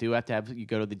some people do have to have, you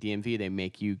go to the DMV, they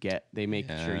make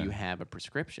sure you have a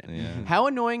prescription. Yeah. How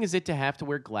annoying is it to have to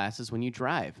wear glasses when you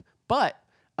drive? But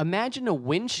imagine a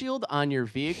windshield on your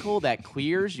vehicle that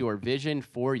clears your vision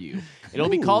for you. It'll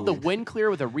be called the Wind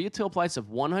Clear with a retail price of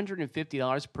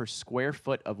 $150 per square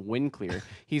foot of Wind Clear.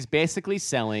 He's basically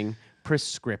selling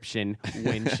prescription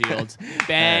windshields.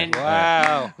 Ben,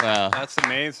 Wow. Well, That's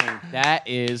amazing. that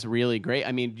is really great.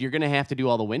 I mean, you're going to have to do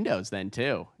all the windows then,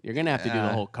 too. You're going to have to do the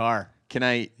whole car. can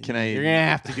I? You're going to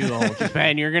have to do the whole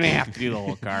Ben, you're going to have to do the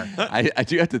whole car. I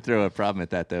do have to throw a problem at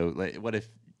that though. Like, what if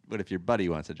your buddy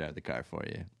wants to drive the car for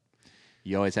you?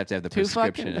 You always have to have the Too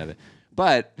prescription fucking- of it.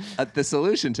 But the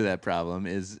solution to that problem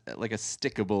is like a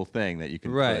stickable thing that you can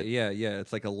Right, put. yeah.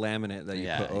 It's like a laminate that you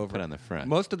Yeah, put you over. put on the front.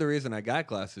 Most of the reason I got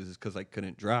glasses is because I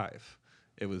couldn't drive.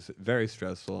 it was very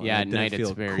stressful. Yeah, and at it night didn't it's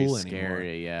feel very cool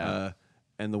scary, anymore. yeah.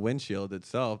 And the windshield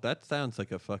itself, that sounds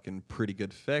like a fucking pretty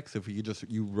good fix. If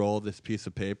you roll this piece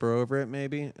of paper over it,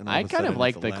 maybe. And all I of a kind sudden of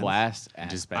like it's a the lens. glass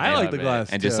aspect. I like of the it. glass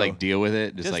And just too. like deal with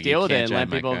it. Just like deal you with it can't and drive let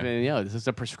my people car. be, this is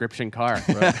a prescription car.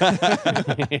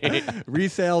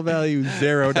 Resale value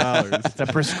 $0. It's a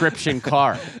prescription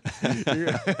car.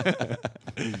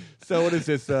 So what is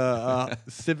this?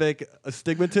 Civic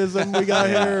astigmatism we got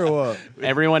here, or what?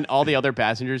 Everyone, all the other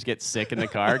passengers get sick in the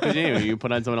car because you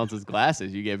put on someone else's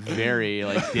glasses, you get very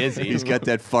dizzy. He's got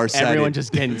that farsighted. Everyone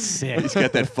just getting sick. He's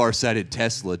got that farsighted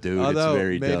Tesla, dude. Although it's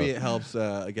very maybe dope. it helps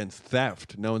against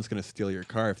theft. No one's gonna steal your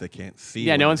car if they can't see.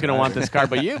 Yeah, when no one's you're gonna want driving. this car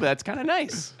but you. But that's kind of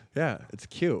nice. Yeah, it's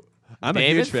cute. I'm a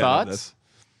David, huge fan thoughts? of this.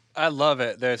 I love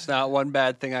it. There's not one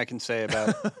bad thing I can say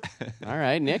about it. All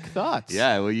right, Nick, thoughts?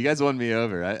 Yeah, well, you guys won me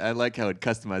over. I like how it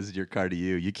customizes your car to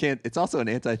you. You can't. It's also an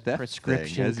anti-theft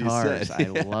Prescription thing, as you cars.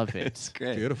 said. I love it. It's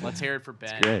great. Beautiful. Let's hear it for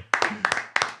Ben. Great.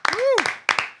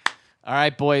 All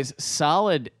right, boys.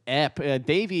 Solid ep.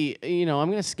 Davey, I'm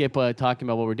going to skip talking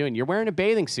about what we're doing. You're wearing a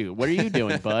bathing suit. What are you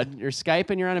doing, bud? You're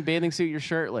Skyping. You're on a bathing suit. You're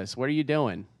shirtless. What are you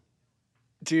doing?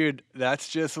 Dude, that's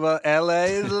just what LA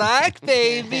is like,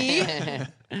 baby.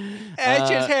 That's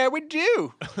just how we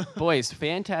do. Boys,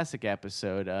 fantastic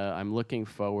episode. I'm looking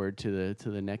forward to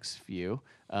the next few.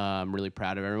 I'm really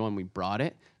proud of everyone. We brought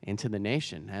it into the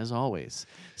nation, as always.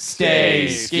 Stay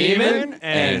scheming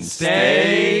and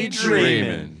stay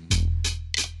dreaming.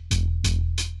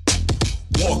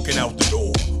 Walking out the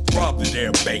door, robbed the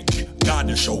damn bank, got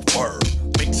the chauffeur,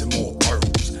 mixing more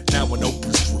pearls. Now an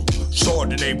open screw,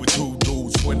 Chardonnay with 2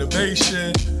 dudes, for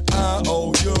innovation, I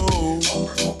owe you.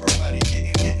 Oprah money,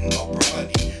 getting Oprah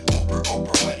money, Oprah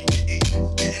money,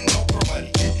 getting Oprah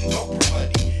money, getting Oprah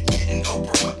money, getting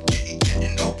Oprah money,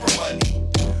 getting Oprah money,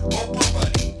 Oprah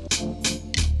money.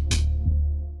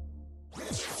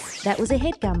 That was a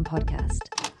headgum podcast.